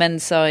 in the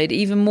men's side,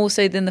 even more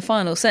so than the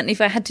final. Certainly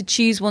if I had to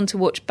choose one to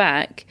watch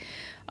back,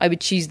 I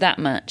would choose that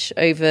match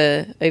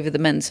over the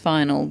men's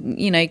final.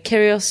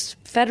 Kyrgios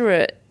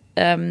Federer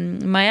at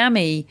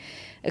Miami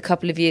a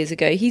couple of years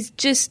ago. He's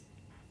just,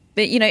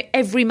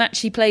 every match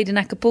he played in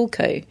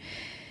Acapulco.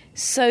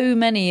 So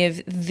many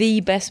of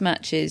the best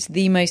matches,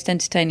 the most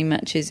entertaining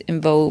matches,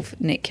 involve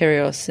Nick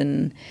Kyrgios,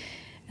 and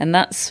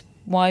that's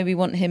why we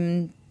want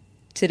him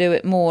to do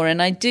it more.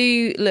 And I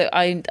do look,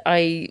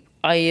 I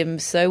am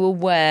so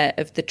aware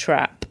of the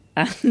trap,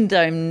 and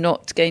I'm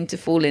not going to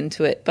fall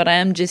into it. But I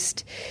am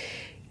just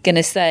going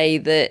to say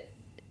that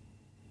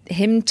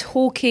him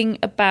talking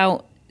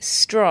about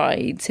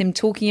strides, him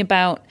talking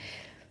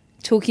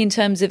in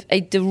terms of a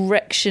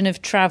direction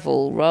of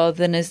travel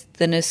rather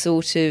than a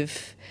sort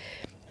of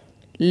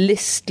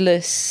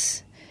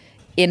listless,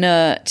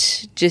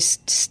 inert,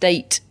 just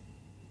state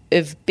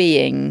of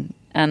being,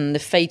 and the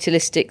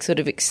fatalistic sort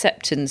of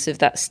acceptance of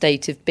that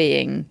state of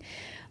being.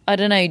 I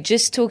don't know,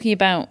 just talking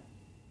about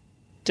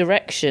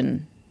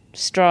direction,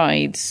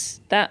 strides,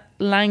 that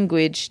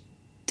language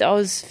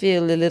does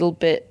feel a little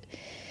bit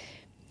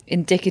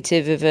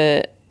indicative of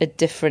a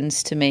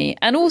difference to me.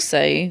 And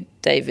also,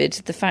 David,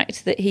 the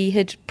fact that he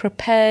had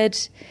prepared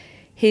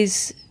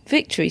his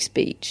victory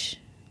speech.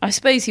 I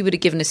suppose he would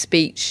have given a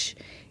speech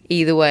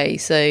either way,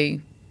 so...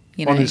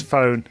 On his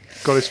phone.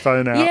 Got his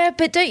phone out. Yeah,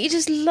 but don't you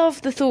just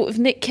love the thought of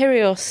Nick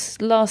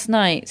Kyrgios last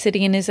night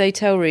sitting in his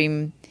hotel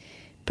room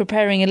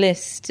preparing a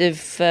list of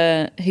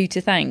who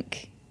to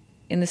thank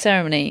in the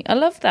ceremony? I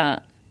love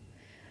that.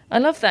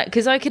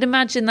 Because I could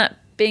imagine that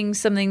being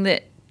something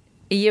that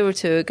a year or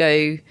two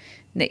ago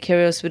Nick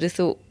Kyrgios would have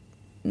thought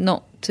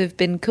not to have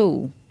been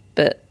cool.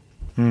 But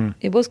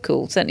it was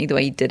cool. Certainly the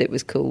way he did it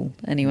was cool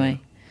anyway.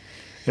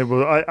 Yeah,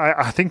 well,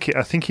 I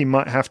think he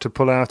might have to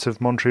pull out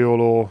of Montreal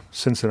or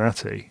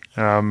Cincinnati.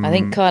 I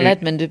think Kyle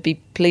Edmund would be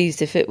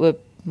pleased if it were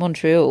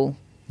Montreal.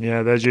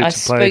 Yeah, they're due to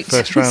play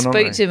first round. I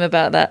spoke to him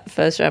about that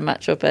first round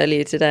matchup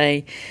earlier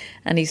today,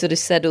 and he sort of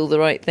said all the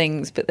right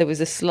things, but there was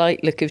a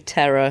slight look of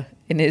terror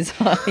in his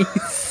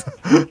eyes.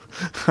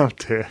 Oh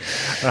dear.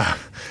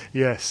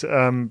 Yes,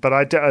 but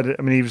I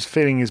mean, he was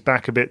feeling his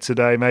back a bit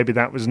today. Maybe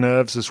that was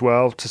nerves as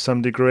well to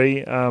some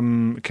degree,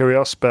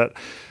 Kyrgios, but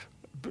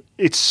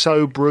it's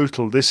so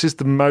brutal. This is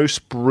the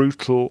most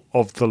brutal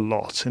of the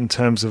lot in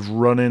terms of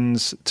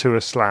run-ins to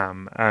a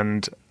slam,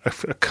 and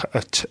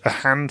a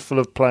handful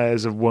of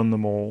players have won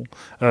them all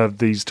of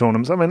these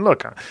tournaments. I mean,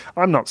 look,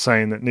 I'm not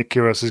saying that Nick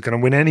Kyrgios is going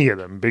to win any of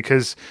them,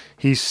 because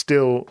he's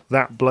still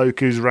that bloke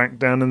who's ranked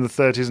down in the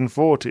 30s and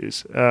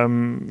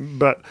 40s.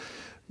 But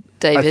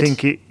David, I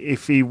think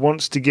if he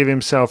wants to give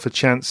himself a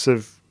chance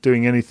of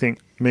doing anything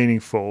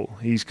meaningful,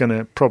 he's going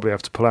to probably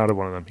have to pull out of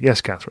one of them.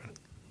 Yes, Catherine?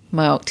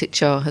 My Arctic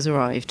char has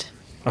arrived.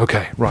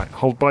 Okay, right.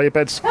 Hold by your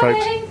beds,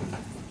 folks. Thank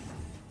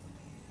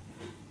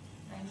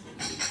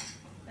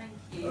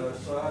you.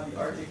 So I have the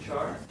Arctic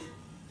char.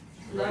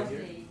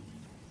 Lovely.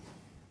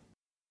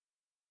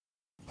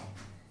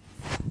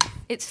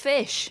 It's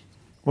fish.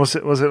 What's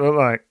it look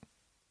like?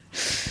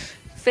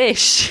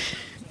 Fish.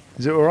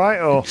 Is it all right,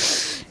 or?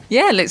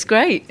 Yeah, it looks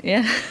great.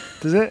 Yeah.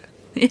 Does it?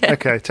 Yeah.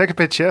 Okay, take a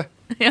picture.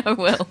 Yeah, I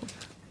will.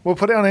 We'll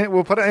put it on it.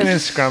 We'll put it in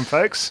Instagram,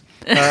 folks.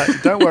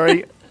 Don't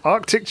worry.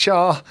 Arctic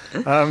char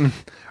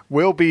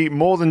will be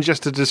more than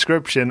just a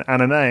description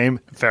and a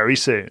name very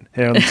soon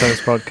here on the Tennis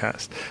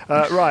Podcast.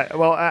 Right.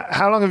 Well,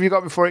 how long have you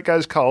got before it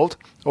goes cold,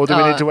 or do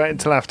we need to wait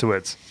until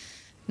afterwards?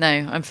 No,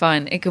 I'm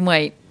fine. It can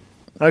wait.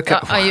 Okay.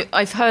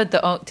 I've heard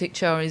that Arctic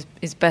char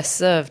is best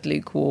served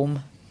lukewarm.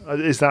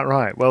 Is that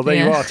right? Well,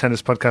 there you are,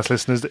 Tennis Podcast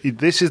listeners.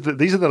 These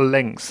are the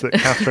lengths that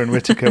Catherine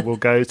Whitaker will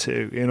go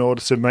to in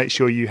order to make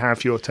sure you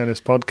have your Tennis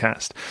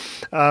Podcast,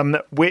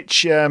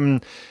 which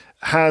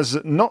has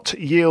not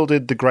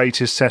yielded the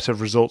greatest set of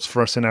results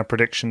for us in our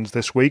predictions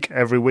this week.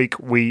 Every week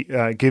we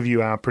give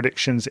you our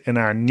predictions in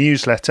our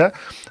newsletter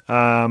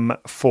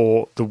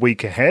for the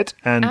week ahead.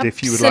 And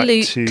if you would like to...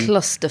 Absolute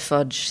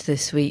clusterfudge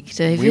this week,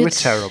 David. We were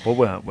terrible,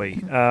 weren't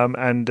we?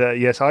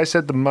 Yes, I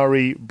said the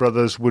Murray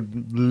brothers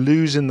would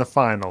lose in the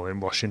final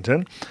in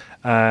Washington.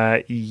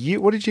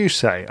 What did you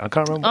say? I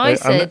can't remember. I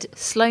said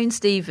Sloane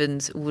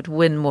Stephens would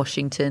win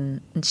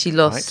Washington, and she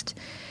lost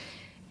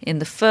in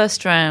the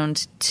first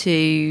round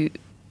to...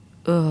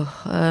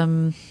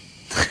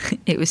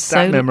 it was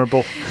so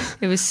memorable.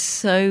 It was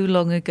so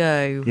long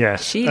ago.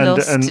 Yes, she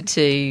lost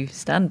to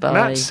stand by.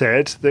 Matt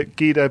said that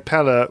Guido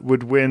Pella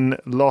would win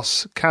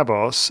Los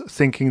Cabos,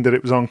 thinking that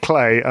it was on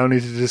clay, only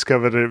to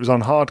discover that it was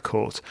on hard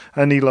court,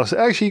 and he lost.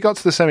 Actually, he got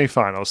to the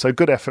semi-final, so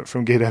good effort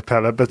from Guido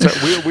Pella. But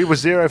we were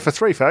 0 for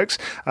 3, folks.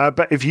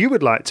 But if you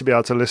would like to be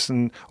able to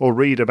listen or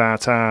read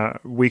about our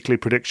weekly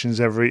predictions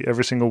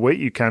every single week,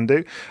 you can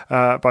do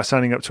by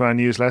signing up to our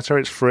newsletter.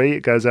 It's free.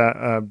 It goes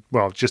out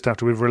just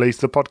after we've released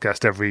the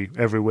podcast every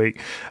week.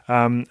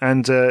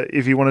 And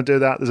if you want to do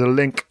that, there's a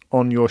link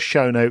on your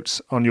show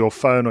notes on your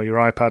phone or your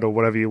iPad or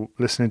whatever you're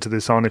listening to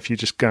this on. If you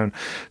just go and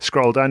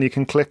scroll down, you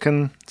can click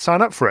and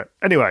sign up for it.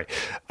 Anyway,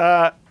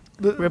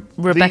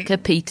 Rebecca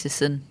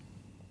Peterson.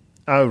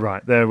 Oh,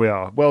 right. There we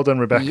are. Well done,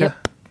 Rebecca.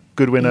 Yep.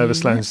 Good win over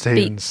Sloane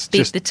Stephens.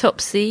 Beat the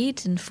top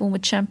seed and former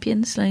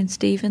champion Sloane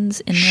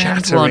Stephens in round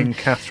 1. Shattering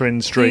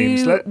Catherine's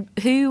dreams.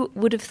 Who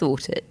would have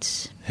thought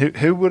it?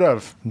 Who would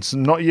have? It's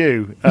not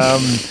you.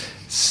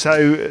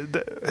 So,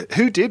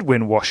 who did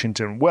win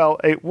Washington? Well,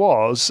 it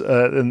was,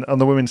 on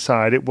the women's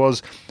side, it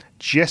was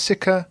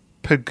Jessica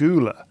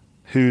Pegula,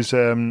 who's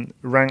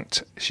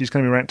ranked, she's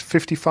going to be ranked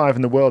 55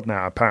 in the world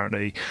now,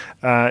 apparently.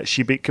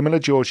 She beat Camilla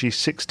Giorgi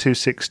 6-2,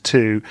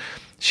 6-2.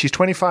 She's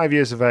 25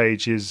 years of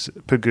age, is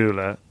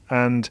Pegula.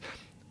 And,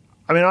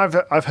 I mean,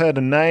 I've heard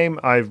a name.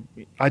 I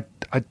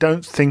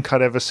don't think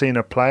I'd ever seen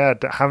her play. I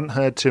haven't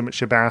heard too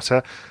much about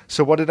her.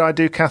 So what did I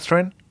do,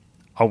 Catherine?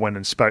 I went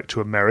and spoke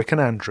to American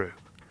Andrew.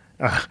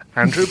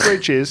 Andrew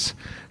Bridges,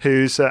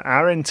 who's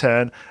our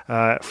intern,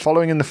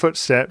 following in the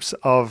footsteps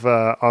of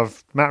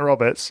Matt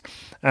Roberts,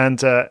 and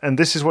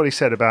this is what he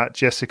said about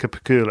Jessica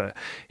Pegula.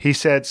 He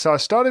said, "So I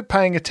started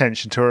paying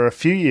attention to her a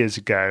few years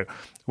ago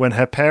when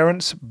her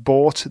parents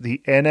bought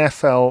the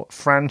NFL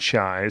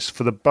franchise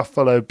for the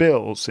Buffalo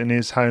Bills in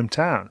his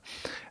hometown,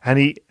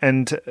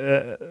 and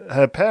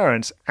her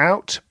parents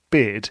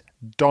outbid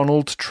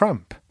Donald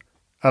Trump,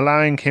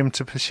 allowing him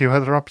to pursue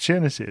other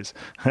opportunities,"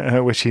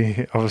 which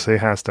he obviously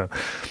has done.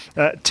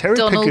 Donald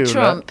Pegula,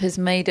 Trump has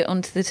made it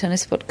onto the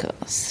tennis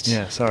podcast.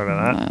 Yeah, sorry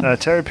about that.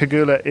 Terry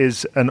Pegula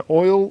is an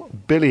oil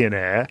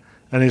billionaire,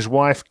 and his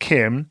wife,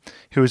 Kim,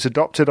 who was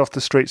adopted off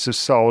the streets of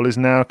Seoul, is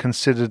now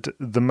considered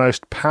the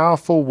most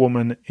powerful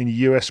woman in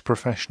US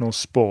professional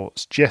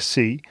sports.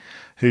 Jessie,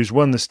 who's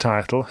won this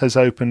title, has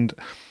opened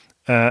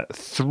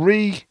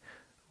 3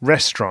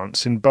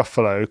 restaurants in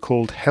Buffalo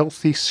called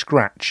Healthy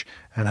Scratch,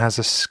 and has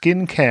a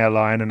skincare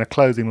line and a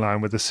clothing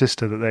line with a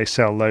sister that they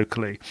sell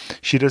locally.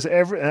 She does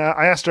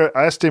I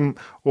asked him,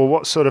 well,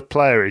 what sort of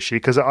player is she?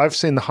 Because I've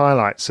seen the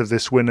highlights of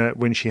this winner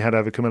when she had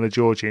over Camilla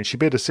Giorgi, and she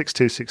beat a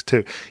 6-2,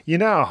 6-2. You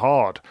know how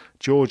hard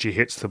Giorgi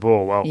hits the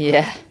ball. Well,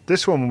 yeah.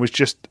 This woman was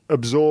just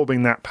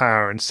absorbing that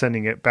power and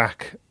sending it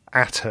back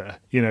at her,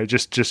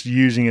 just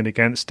using it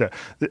against her.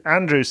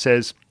 Andrew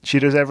says she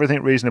does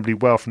everything reasonably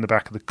well from the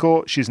back of the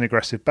court. She's an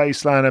aggressive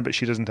baseliner, but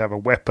she doesn't have a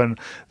weapon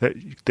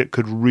that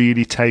could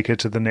really take her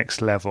to the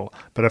next level.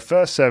 But her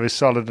first serve is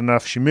solid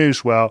enough. She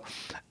moves well,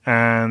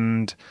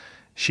 and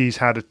she's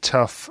had a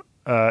tough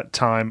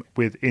time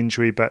with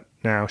injury, but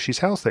now she's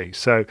healthy.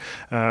 So,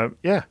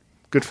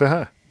 good for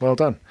her. Well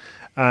done.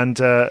 And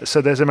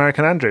so there's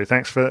American Andrew.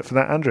 Thanks for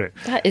that, Andrew.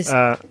 That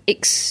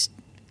is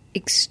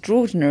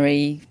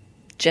extraordinary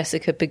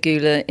Jessica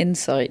Pegula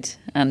insight,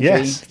 Andrew.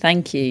 Yes.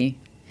 Thank you.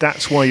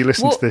 That's why you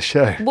listen to this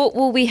show. What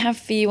will we have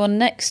for you on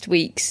next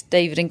week's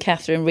David and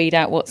Catherine Read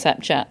Out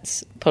WhatsApp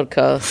Chats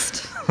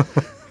podcast?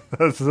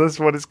 That's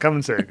what it's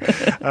come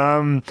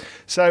to.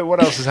 So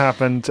what else has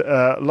happened?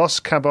 Los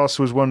Cabos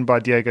was won by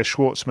Diego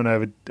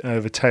Schwartzman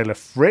over Taylor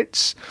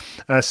Fritz.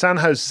 San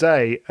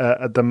Jose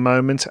at the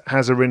moment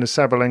has Aryna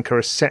Sabalenka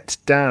a set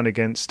down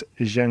against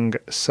Zhang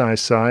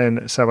Saisai, and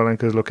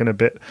Sabalenka's looking a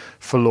bit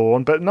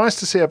forlorn. But nice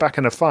to see her back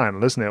in a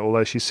final, isn't it?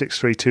 Although she's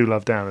 6-3, 2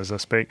 love down as I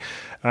speak.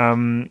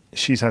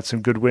 She's had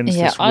some good wins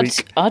this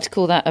week. I'd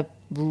call that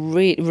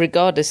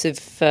regardless of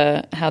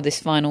how this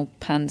final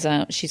pans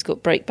out. She's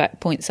got breakback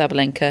point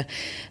Sabalenka.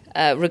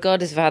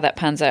 Regardless of how that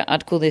pans out,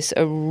 I'd call this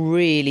a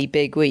really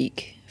big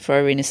week for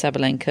Aryna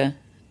Sabalenka,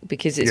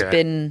 because it's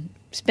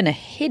been a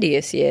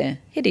hideous year.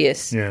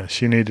 Hideous. Yeah,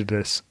 she needed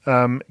this.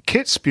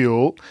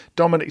 Kitzbühel,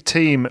 Dominic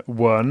Thiem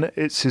won.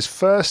 It's his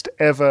first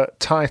ever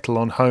title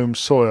on home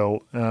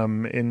soil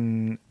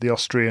in the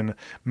Austrian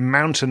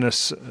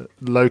mountainous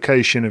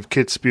location of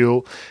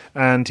Kitzbühel,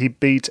 and he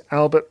beat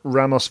Albert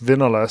Ramos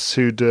Vinolas,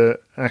 who'd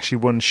actually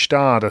won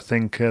Stade, I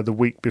think, the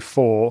week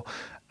before,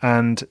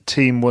 and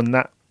Thiem won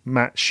that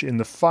match in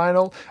the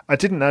final. I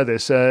didn't know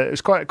this. It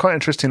was quite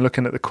interesting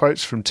looking at the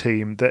quotes from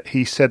Thiem, that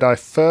he said, I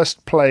first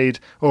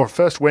went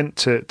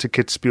to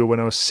Kitzbühel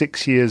when I was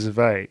 6 years of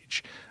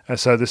age.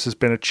 So this has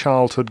been a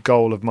childhood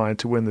goal of mine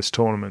to win this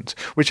tournament,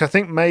 which I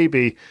think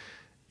maybe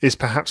is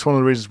perhaps one of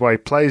the reasons why he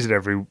plays it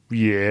every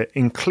year,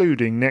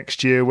 including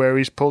next year where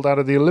he's pulled out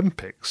of the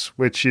Olympics,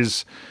 which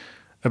is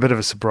a bit of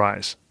a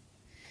surprise.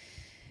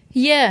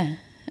 Yeah,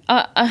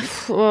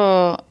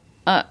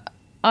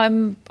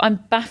 I'm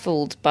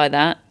baffled by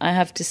that, I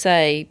have to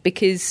say,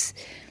 because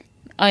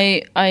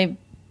I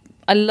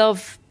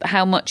love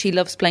how much he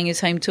loves playing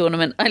his home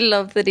tournament. I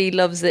love that he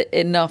loves it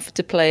enough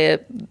to play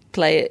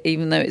it,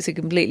 even though it's a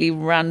completely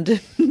random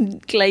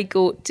clay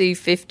court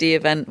 250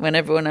 event when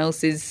everyone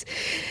else is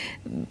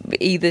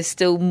either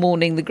still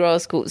mourning the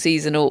grass court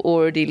season or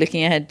already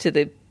looking ahead to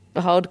the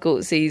hard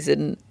court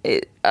season.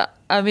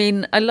 I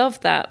mean, I love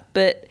that,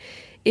 but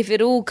if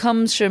it all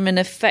comes from an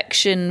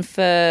affection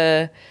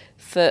for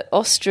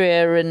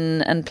Austria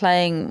and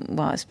playing,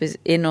 well, I suppose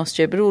in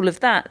Austria, but all of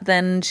that,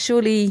 then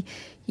surely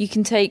you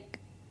can take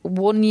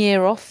 1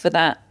 year off for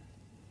that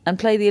and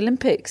play the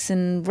Olympics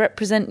and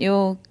represent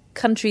your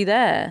country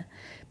there.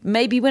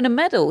 Maybe win a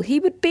medal. He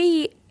would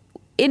be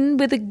in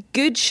with a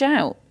good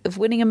shout of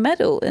winning a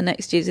medal in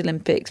next year's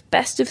Olympics.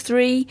 Best of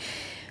 3.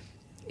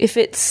 If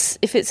it's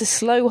a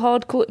slow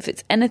hard court, if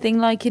it's anything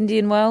like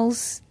Indian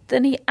Wells,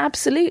 then he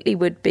absolutely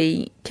would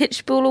be.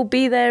 Kitchball will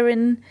be there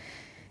in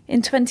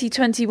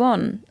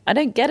 2021. I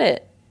don't get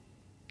it.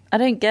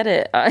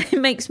 It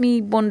makes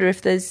me wonder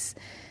if there's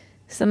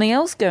something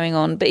else going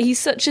on. But he's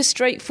such a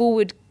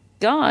straightforward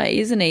guy,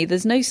 isn't he?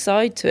 There's no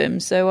side to him.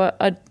 So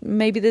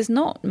maybe there's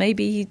not.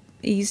 Maybe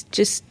he's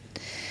just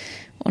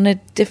on a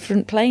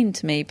different plane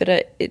to me. But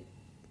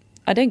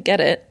I don't get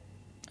it.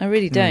 I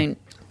really don't.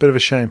 Bit of a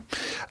shame.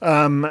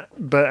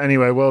 But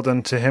anyway, well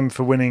done to him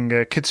for winning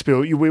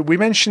Kitzbühel. We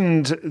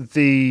mentioned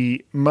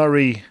the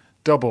Murray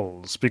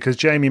doubles because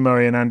Jamie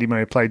Murray and Andy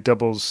Murray played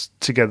doubles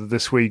together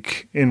this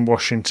week in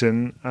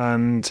Washington,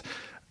 and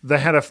they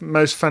had a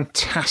most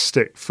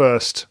fantastic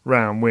first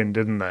round win,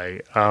 didn't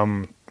they?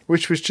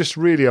 Which was just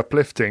really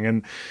uplifting.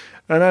 And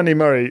Andy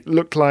Murray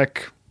looked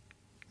like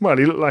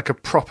a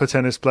proper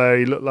tennis player.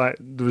 He looked like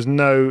there was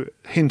no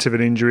hint of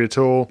an injury at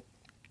all.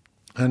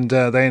 And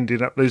they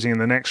ended up losing in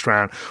the next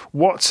round.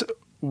 What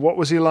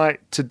was he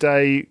like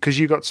today? Because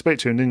you got to speak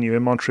to him, didn't you,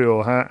 in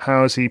Montreal?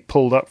 How has he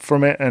pulled up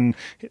from it? And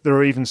there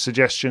are even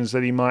suggestions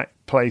that he might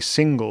play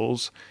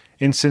singles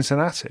in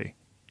Cincinnati.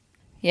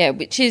 Yeah,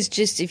 which is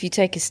just, if you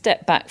take a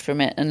step back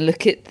from it and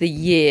look at the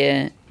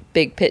year,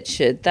 big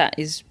picture, that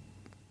is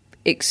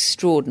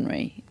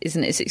extraordinary,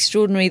 isn't it? It's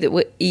extraordinary that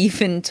we're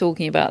even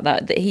talking about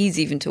that he's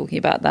even talking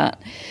about that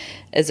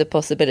as a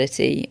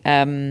possibility.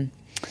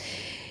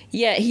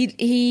 Yeah,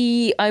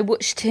 I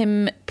watched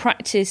him play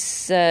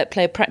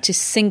a practice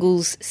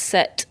singles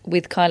set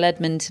with Kyle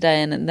Edmund today,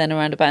 and then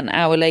around about an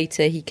hour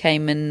later, he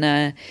came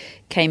and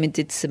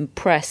did some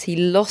press. He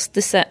lost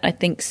the set, I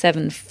think,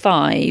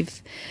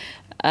 7-5.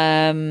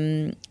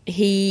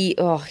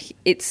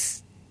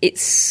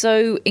 It's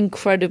so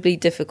incredibly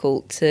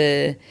difficult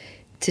to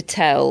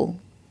tell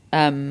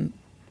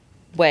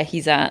where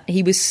he's at.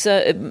 He was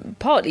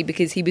partly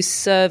because he was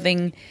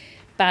serving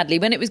badly.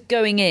 When it was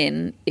going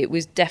in, it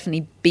was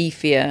definitely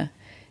beefier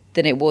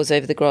than it was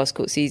over the grass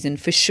court season.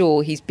 For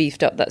sure, he's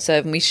beefed up that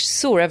serve, and we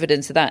saw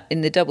evidence of that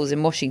in the doubles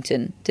in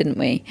Washington, didn't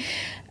we?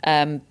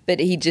 But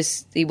he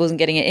wasn't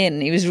getting it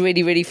in. He was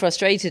really, really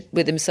frustrated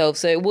with himself.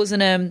 So it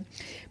wasn't a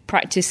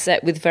practice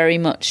set with very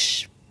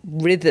much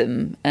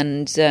rhythm,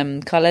 and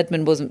Kyle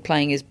Edmund wasn't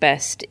playing his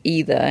best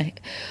either.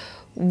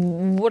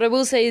 What I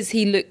will say is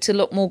he looked a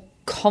lot more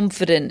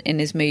confident in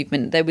his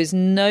movement. There was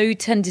no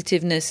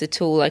tentativeness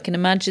at all. I can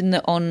imagine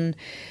that on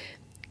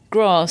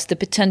grass, the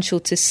potential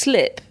to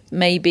slip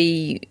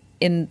maybe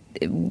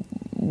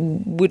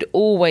would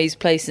always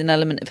place an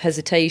element of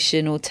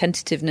hesitation or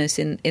tentativeness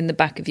in the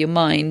back of your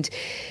mind.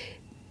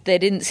 There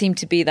didn't seem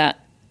to be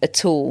that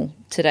at all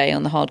today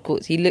on the hard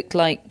courts. He looked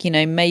like,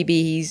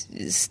 maybe he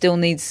still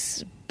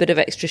needs a bit of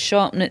extra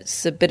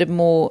sharpness, a bit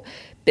more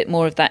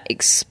of that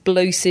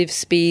explosive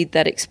speed,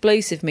 that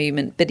explosive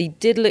movement, but he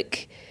did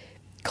look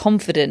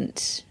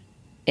confident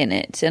in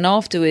it. And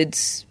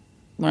afterwards,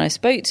 when I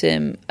spoke to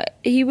him,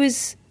 he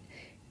was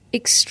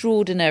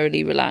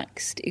extraordinarily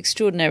relaxed.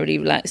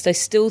 I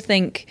still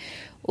think,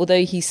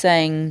 although he's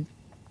saying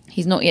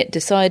he's not yet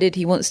decided,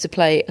 he wants to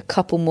play a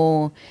couple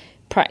more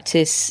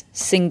practice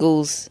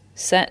singles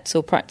sets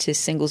or practice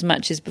singles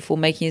matches before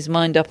making his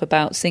mind up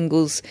about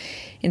singles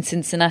in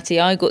Cincinnati.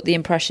 I got the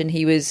impression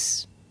he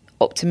was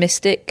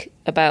optimistic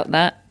about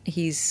that.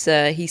 He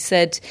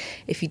said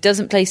if he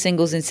doesn't play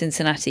singles in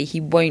Cincinnati, he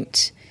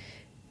won't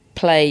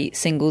play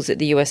singles at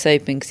the US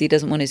Open because he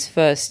doesn't want his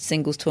first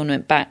singles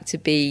tournament back to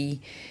be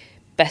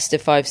best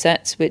of 5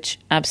 sets, which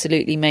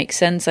absolutely makes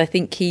sense. I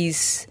think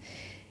he's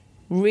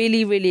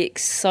really, really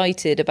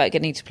excited about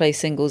getting to play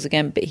singles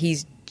again, but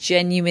he's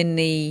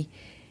genuinely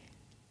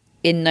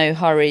in no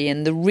hurry.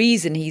 And the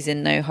reason he's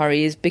in no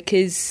hurry is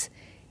because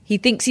he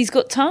thinks he's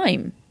got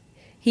time.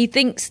 He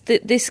thinks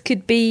that this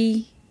could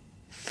be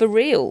for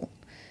real.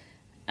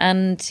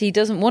 And he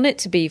doesn't want it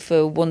to be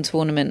for one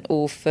tournament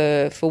or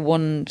for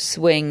one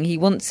swing. He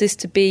wants this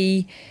to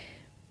be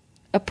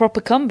a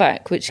proper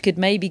comeback, which could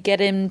maybe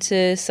get him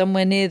to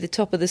somewhere near the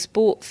top of the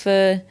sport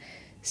for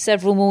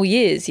several more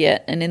years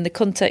yet. And in the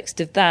context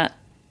of that,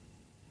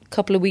 a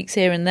couple of weeks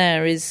here and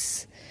there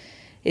is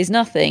is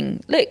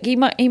nothing. Look, he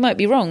might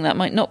be wrong. That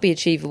might not be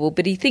achievable,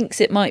 but he thinks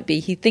it might be.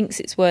 He thinks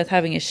it's worth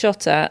having a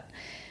shot at,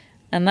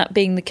 and that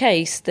being the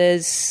case,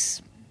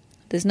 there's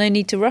no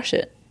need to rush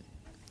it.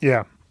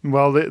 Yeah.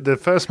 Well, the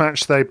first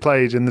match they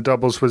played in the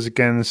doubles was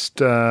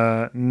against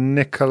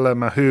Nicolas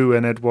Mahut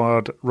and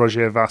Edouard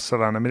Roger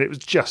Vasselin. I mean, it was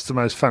just the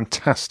most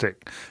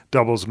fantastic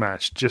doubles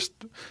match. Just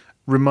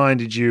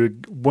reminded you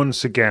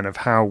once again of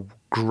how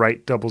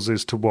great doubles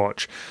is to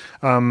watch.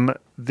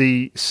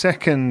 The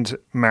second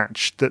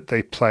match that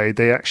they played,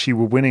 they actually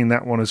were winning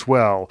that one as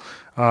well,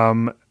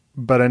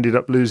 but ended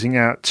up losing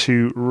out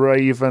to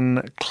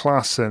Raven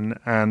Klaassen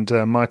and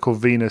Michael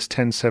Venus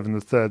 10-7,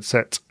 the third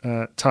set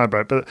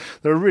tiebreak. But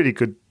they're a really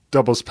good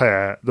doubles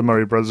pair, the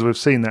Murray brothers. We've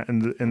seen that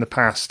in the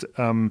past,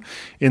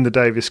 in the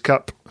Davis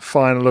Cup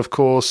final, of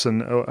course, and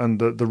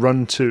the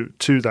run to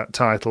that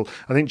title.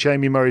 I think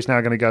Jamie Murray's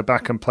now going to go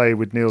back and play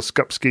with Neil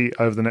Skupski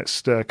over the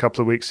next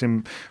couple of weeks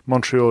in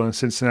Montreal and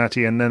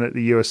Cincinnati, and then at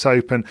the US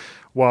Open,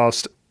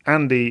 whilst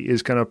Andy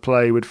is going to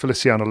play with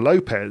Feliciano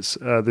Lopez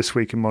this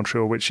week in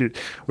Montreal, which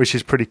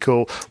is pretty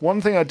cool. One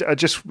thing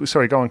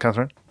sorry, go on,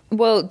 Catherine.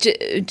 Well,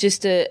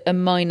 just a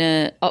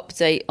minor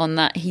update on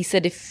that.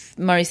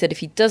 Murray said if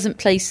he doesn't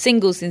play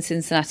singles in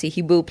Cincinnati,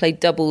 he will play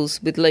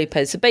doubles with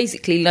Lopez. So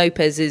basically,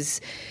 Lopez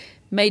has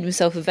made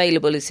himself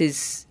available as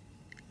his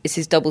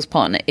doubles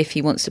partner if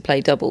he wants to play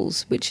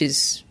doubles, which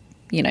is,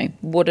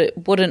 what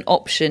an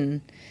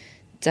option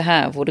to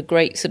have. What a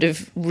great sort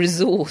of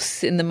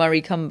resource in the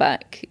Murray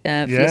comeback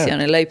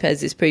Feliciano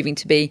Lopez is proving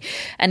to be.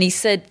 And he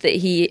said that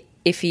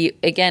if he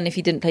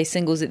didn't play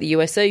singles at the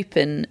US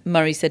Open,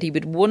 Murray said he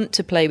would want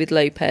to play with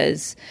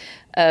Lopez,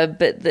 but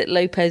that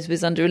Lopez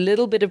was under a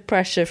little bit of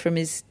pressure from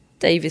his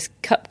Davis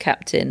Cup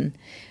captain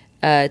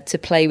to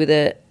play with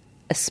a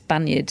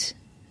Spaniard,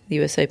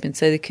 the US Open.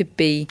 So there could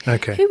be...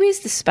 Okay. Who is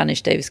the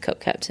Spanish Davis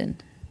Cup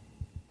captain?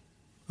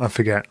 I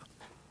forget.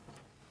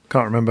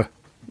 Can't remember.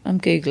 I'm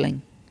Googling.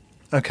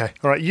 Okay.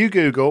 All right. You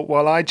Google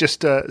while I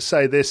just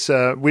say this.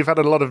 We've had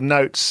a lot of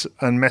notes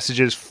and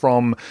messages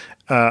from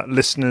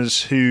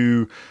listeners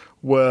who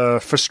were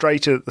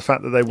frustrated at the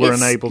fact that they were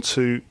unable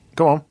to...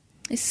 Go on.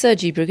 It's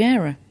Sergi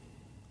Bruguera.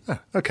 Oh,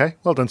 okay.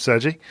 Well done,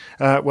 Sergi.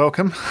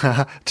 Welcome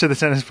to the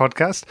Tennis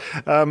Podcast.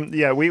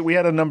 We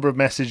had a number of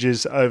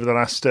messages over the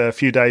last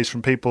few days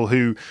from people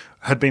who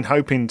had been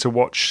hoping to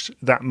watch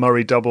that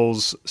Murray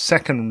doubles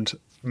second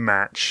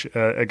match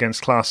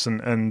against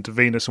Klaassen and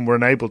Venus and were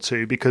unable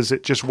to because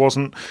it just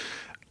wasn't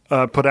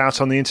put out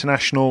on the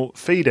international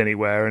feed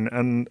anywhere.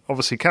 And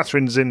obviously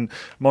Catherine's in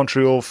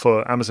Montreal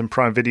for Amazon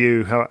Prime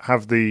Video, who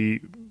have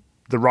the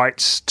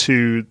rights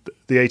to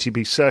the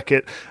ATP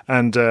circuit,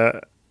 and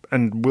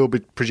we'll be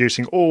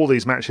producing all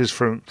these matches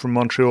from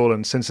Montreal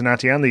and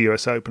Cincinnati and the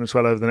US Open as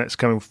well over the next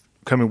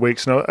coming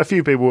weeks. And a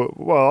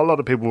lot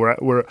of people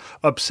were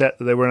upset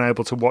that they weren't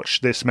able to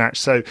watch this match.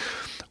 So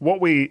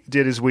what we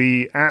did is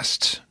we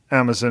asked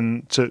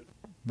Amazon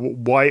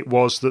why it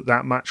was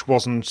that match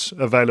wasn't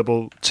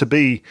available to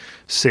be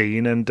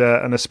seen, and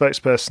a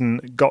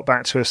spokesperson got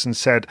back to us and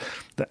said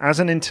that as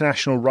an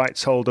international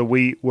rights holder,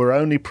 we were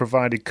only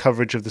provided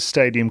coverage of the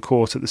Stadium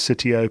Court at the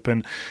City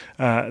Open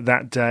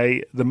that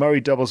day. The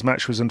Murray doubles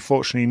match was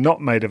unfortunately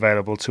not made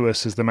available to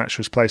us as the match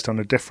was placed on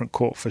a different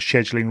court for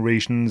scheduling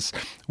reasons.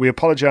 We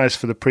apologise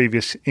for the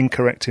previous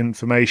incorrect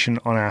information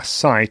on our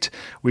site.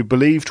 We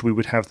believed we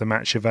would have the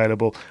match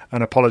available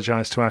and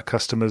apologise to our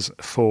customers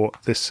for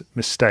this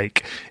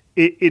mistake.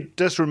 It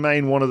does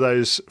remain one of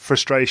those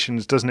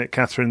frustrations, doesn't it,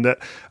 Catherine, that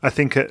I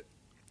think at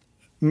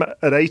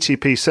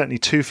ATP, certainly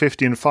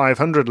 250 and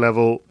 500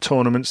 level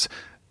tournaments,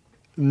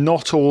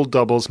 not all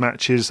doubles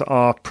matches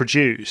are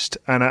produced.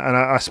 And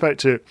I spoke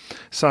to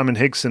Simon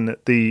Higson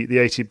at the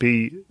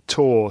ATP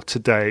Tour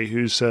today,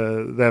 who's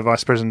their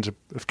Vice President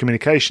of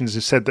Communications,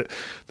 who said that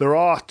there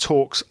are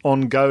talks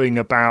ongoing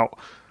about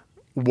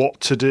what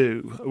to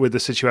do with the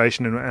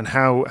situation and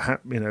how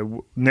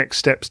next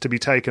steps to be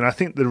taken. I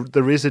think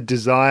there is a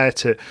desire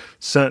to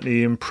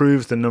certainly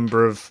improve the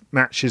number of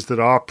matches that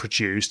are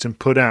produced and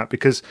put out,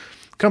 because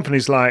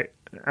companies like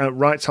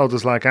rights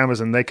holders like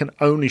Amazon, they can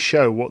only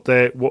show what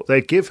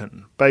they're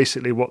given,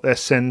 basically what they're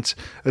sent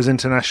as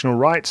international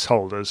rights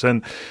holders,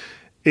 and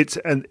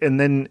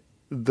then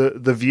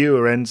the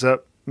viewer ends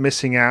up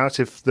missing out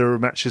if there are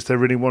matches they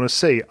really want to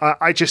see.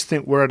 I just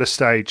think we're at a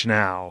stage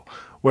now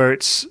where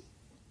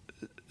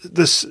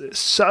there's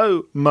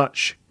so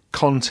much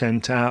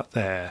content out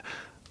there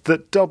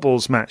that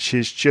doubles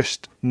matches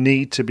just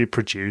need to be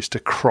produced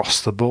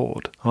across the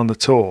board on the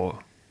tour,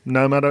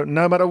 no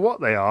matter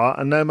what they are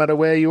and no matter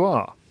where you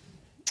are.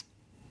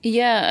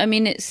 Yeah, I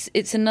mean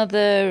it's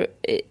another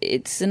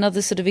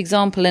sort of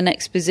example and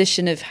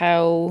exposition of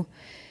how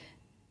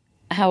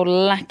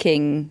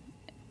lacking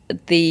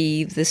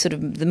the sort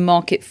of the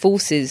market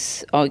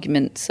forces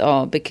arguments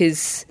are,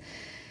 because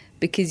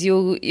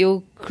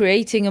you're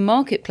creating a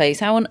marketplace.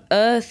 How on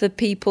earth are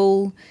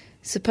people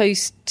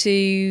supposed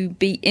to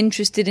be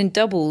interested in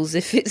doubles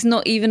if it's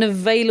not even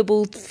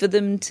available for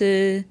them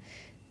to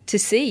to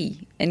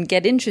see and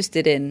get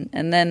interested in,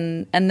 and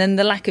then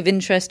the lack of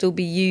interest will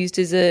be used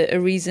as a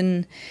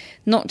reason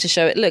not to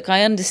show it. Look,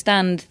 I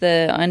understand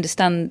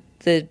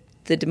the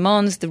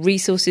demands, the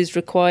resources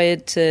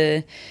required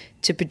to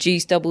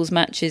produce doubles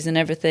matches and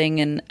everything,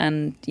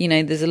 and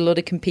there's a lot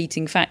of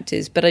competing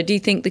factors, but I do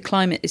think the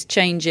climate is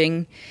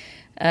changing,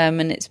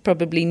 and it's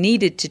probably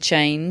needed to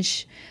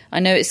change. I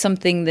know it's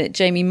something that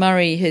Jamie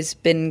Murray has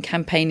been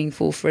campaigning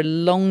for a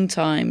long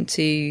time,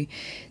 to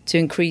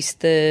increase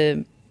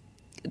the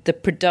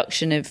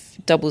production of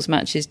doubles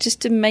matches,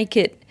 just to make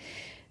it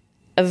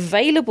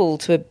available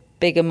to a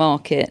bigger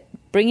market,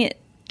 bring it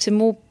to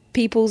more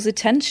people's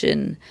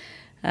attention.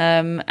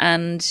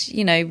 And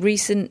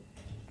recent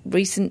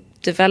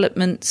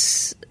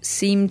developments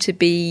seem to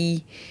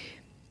be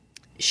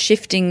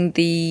shifting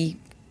the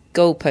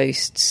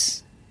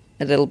goalposts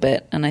a little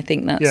bit, and I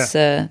think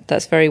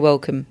that's very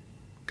welcome.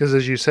 Because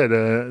as you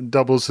said,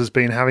 doubles has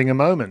been having a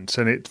moment,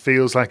 and it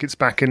feels like it's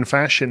back in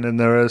fashion, and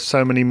there are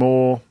so many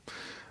more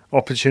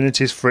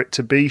opportunities for it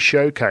to be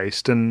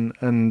showcased, and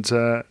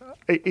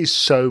it is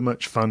so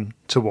much fun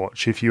to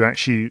watch if you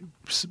actually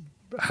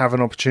have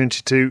an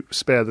opportunity to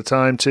spare the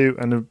time to,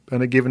 and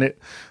are given it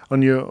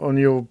on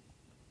your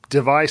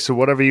device or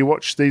whatever you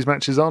watch these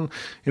matches on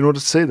in order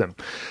to see them.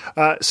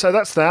 So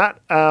that's that.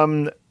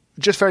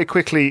 Just very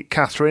quickly,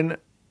 Catherine,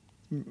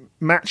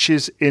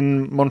 matches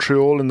in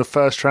Montreal in the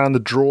first round, the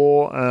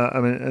draw.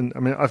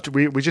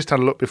 We just had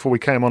a look before we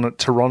came on at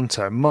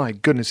Toronto. My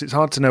goodness, it's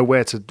hard to know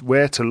where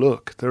to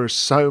look. There are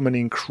so many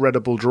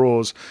incredible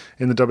draws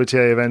in the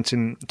WTA event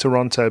in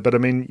Toronto. But I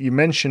mean, you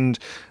mentioned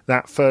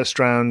that first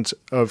round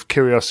of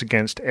Kyrgios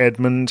against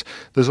Edmund.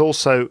 There's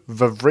also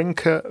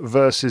Wawrinka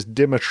versus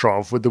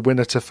Dimitrov, with the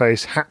winner to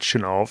face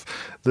Khachanov.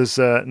 There's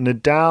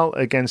Nadal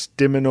against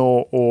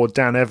Dimonor or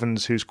Dan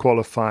Evans, who's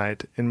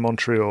qualified in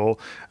Montreal,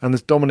 and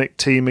there's Dominic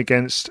Thiem against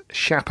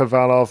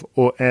Shapovalov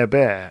or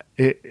Herbert.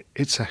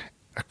 It's a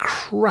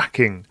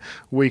cracking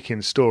week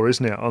in store,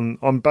 isn't it?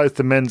 On both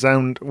the men's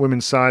and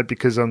women's side,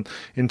 because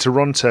in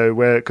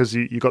Toronto, because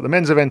you got the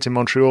men's event in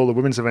Montreal, the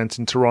women's event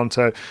in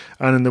Toronto,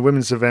 and in the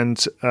women's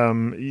event,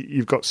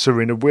 you've got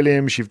Serena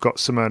Williams, you've got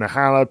Simona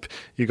Halep,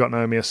 you've got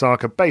Naomi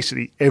Osaka,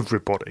 basically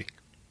everybody.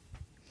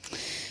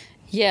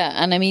 Yeah,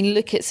 and I mean,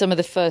 look at some of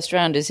the first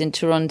rounders in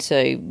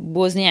Toronto.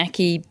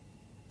 Wozniacki,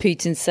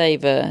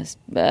 Putintseva,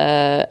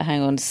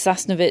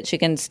 Sasnovich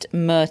against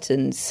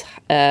Mertens.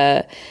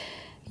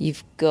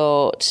 You've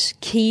got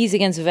Keys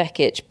against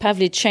Vekic,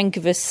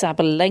 Pavlyuchenkova,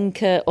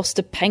 Sabalenka,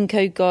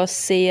 Ostapenko,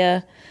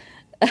 Garcia,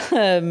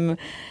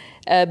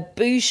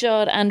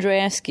 Bouchard,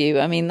 Andreescu.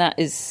 I mean, that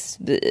is,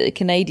 the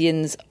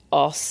Canadians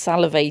are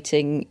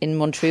salivating in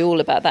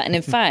Montreal about that. And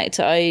in fact,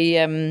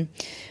 I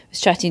was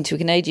chatting to a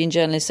Canadian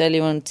journalist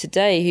earlier on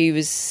today who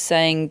was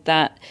saying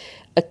that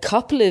a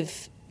couple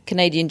of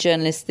Canadian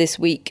journalists this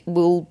week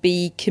will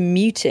be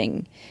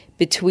commuting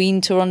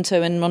between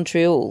Toronto and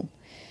Montreal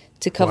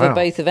to cover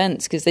both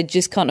events, because they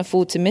just can't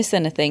afford to miss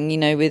anything.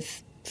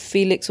 With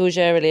Felix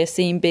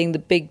Auger-Aliassime being the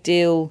big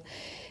deal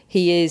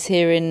he is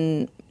here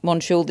in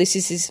Montreal. This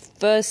is his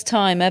first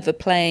time ever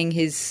playing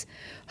his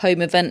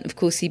home event. Of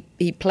course,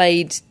 he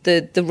played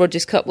the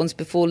Rogers Cup once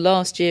before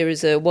last year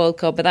as a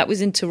wildcard, but that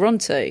was in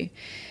Toronto.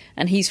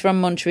 And he's from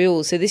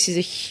Montreal, so this is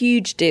a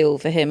huge deal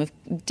for him.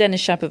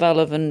 Denis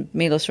Shapovalov and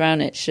Milos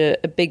Raonic are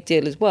a big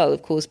deal as well,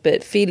 of course,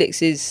 but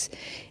Felix is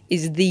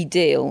the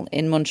deal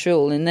in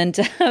Montreal. And then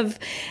to have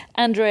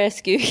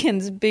Andreescu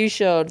against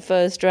Bouchard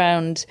first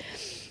round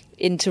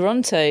in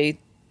Toronto,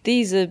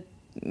 these are,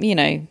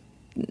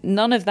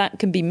 none of that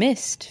can be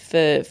missed for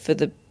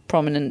the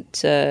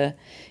prominent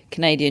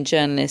Canadian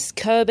journalists.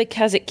 Kerber,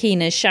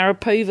 Kasatkina,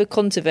 Sharapova,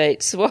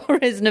 Kontaveit,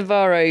 Suarez,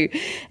 Navarro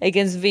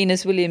against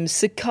Venus Williams,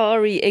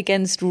 Sakari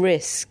against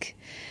Risk.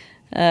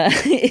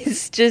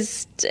 It's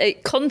just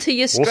Konta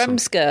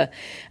Yastremska,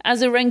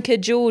 awesome.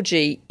 Azarenka,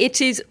 Georgie. It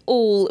is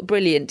all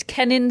brilliant.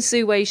 Kenin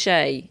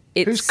Suwei-Shea.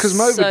 It's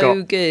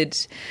so good.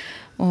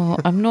 Oh,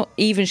 I'm not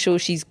even sure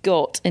she's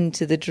got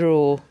into the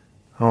draw.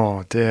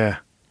 Oh dear,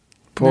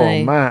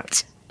 poor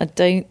Matt. I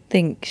don't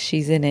think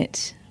she's in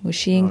it. Was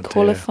she in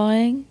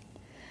qualifying?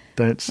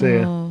 Don't see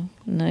her. Oh,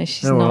 no,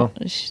 she's not. Well.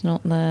 She's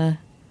not there.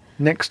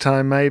 Next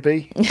time,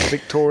 maybe,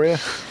 Victoria.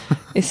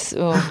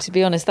 To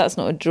be honest, that's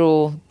not a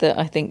draw that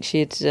I think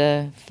she'd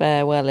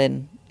fare well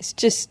in. It's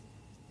just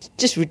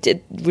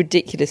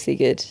ridiculously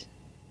good.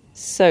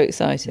 So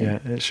exciting. Yeah,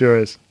 it sure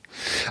is.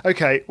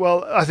 Okay,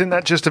 well, I think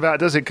that just about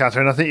does it,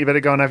 Catherine. I think you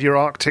better go and have your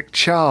Arctic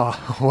char,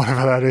 or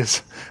whatever that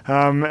is,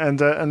 and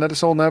let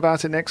us all know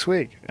about it next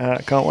week.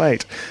 Can't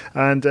wait.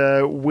 And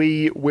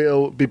we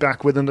will be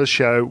back with another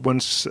show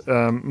once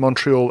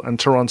Montreal and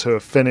Toronto are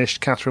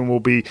finished. Catherine will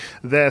be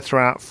there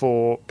throughout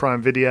for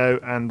Prime Video,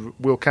 and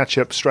we'll catch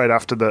up straight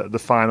after the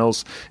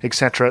finals,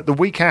 etc. The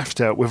week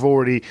after, we've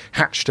already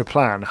hatched a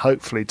plan,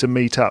 hopefully, to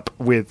meet up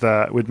with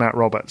Matt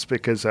Roberts,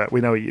 because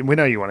we know you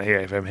want to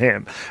hear from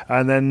him,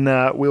 and then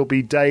we'll will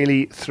be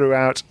daily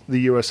throughout the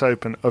US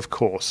Open, of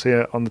course,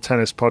 here on the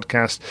Tennis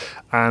Podcast.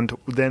 And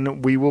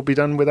then we will be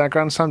done with our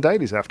Grand Slam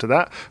dailies after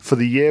that for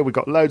the year. We've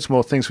got loads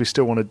more things we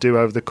still want to do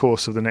over the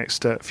course of the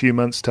next few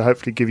months to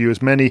hopefully give you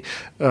as many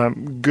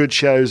good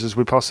shows as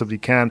we possibly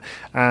can.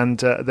 And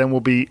then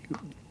we'll be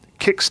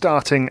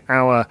kickstarting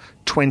our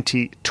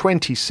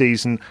 2020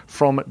 season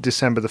from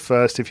December the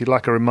 1st. If you'd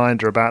like a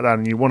reminder about that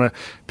and you want to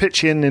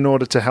pitch in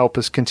order to help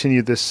us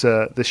continue this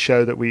this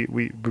show that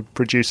we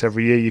produce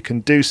every year, you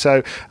can do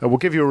so. We'll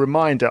give you a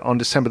reminder on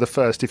December the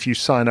 1st if you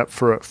sign up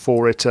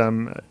for it.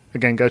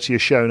 Again, go to your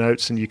show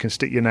notes and you can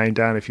stick your name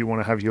down if you want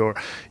to have your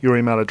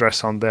email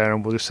address on there,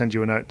 and we'll just send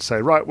you a note to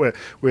say, right, we're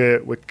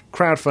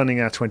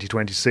crowdfunding our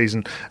 2020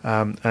 season,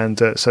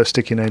 so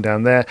stick your name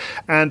down there.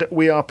 And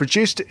we are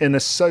produced in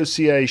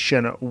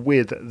association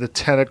with The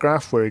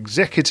Telegraph. We're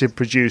executive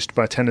produced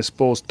by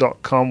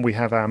tennisballs.com. We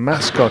have our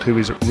mascot, who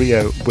is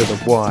Rio with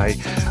a Y,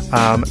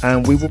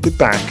 and we will be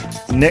back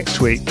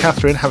next week.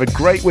 Catherine, have a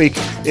great week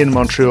in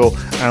Montreal,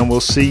 and we'll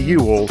see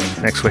you all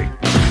next week.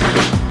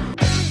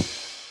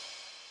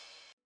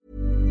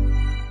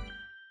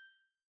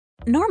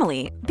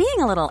 Normally, being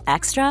a little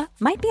extra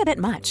might be a bit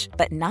much,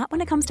 but not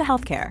when it comes to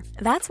healthcare.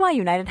 That's why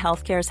United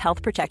Healthcare's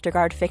Health Protector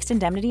Guard fixed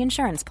indemnity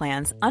insurance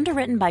plans,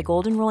 underwritten by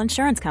Golden Rule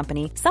Insurance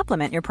Company,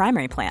 supplement your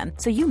primary plan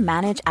so you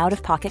manage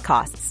out-of-pocket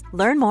costs.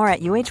 Learn more at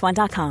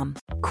uh1.com.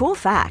 Cool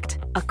fact,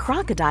 a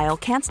crocodile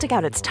can't stick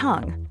out its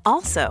tongue.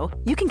 Also,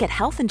 you can get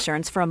health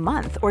insurance for a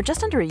month or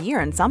just under a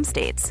year in some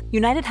states.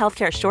 United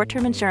Healthcare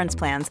short-term insurance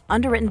plans,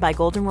 underwritten by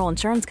Golden Rule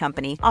Insurance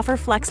Company, offer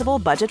flexible,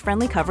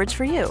 budget-friendly coverage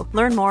for you.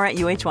 Learn more at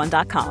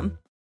uh1.com.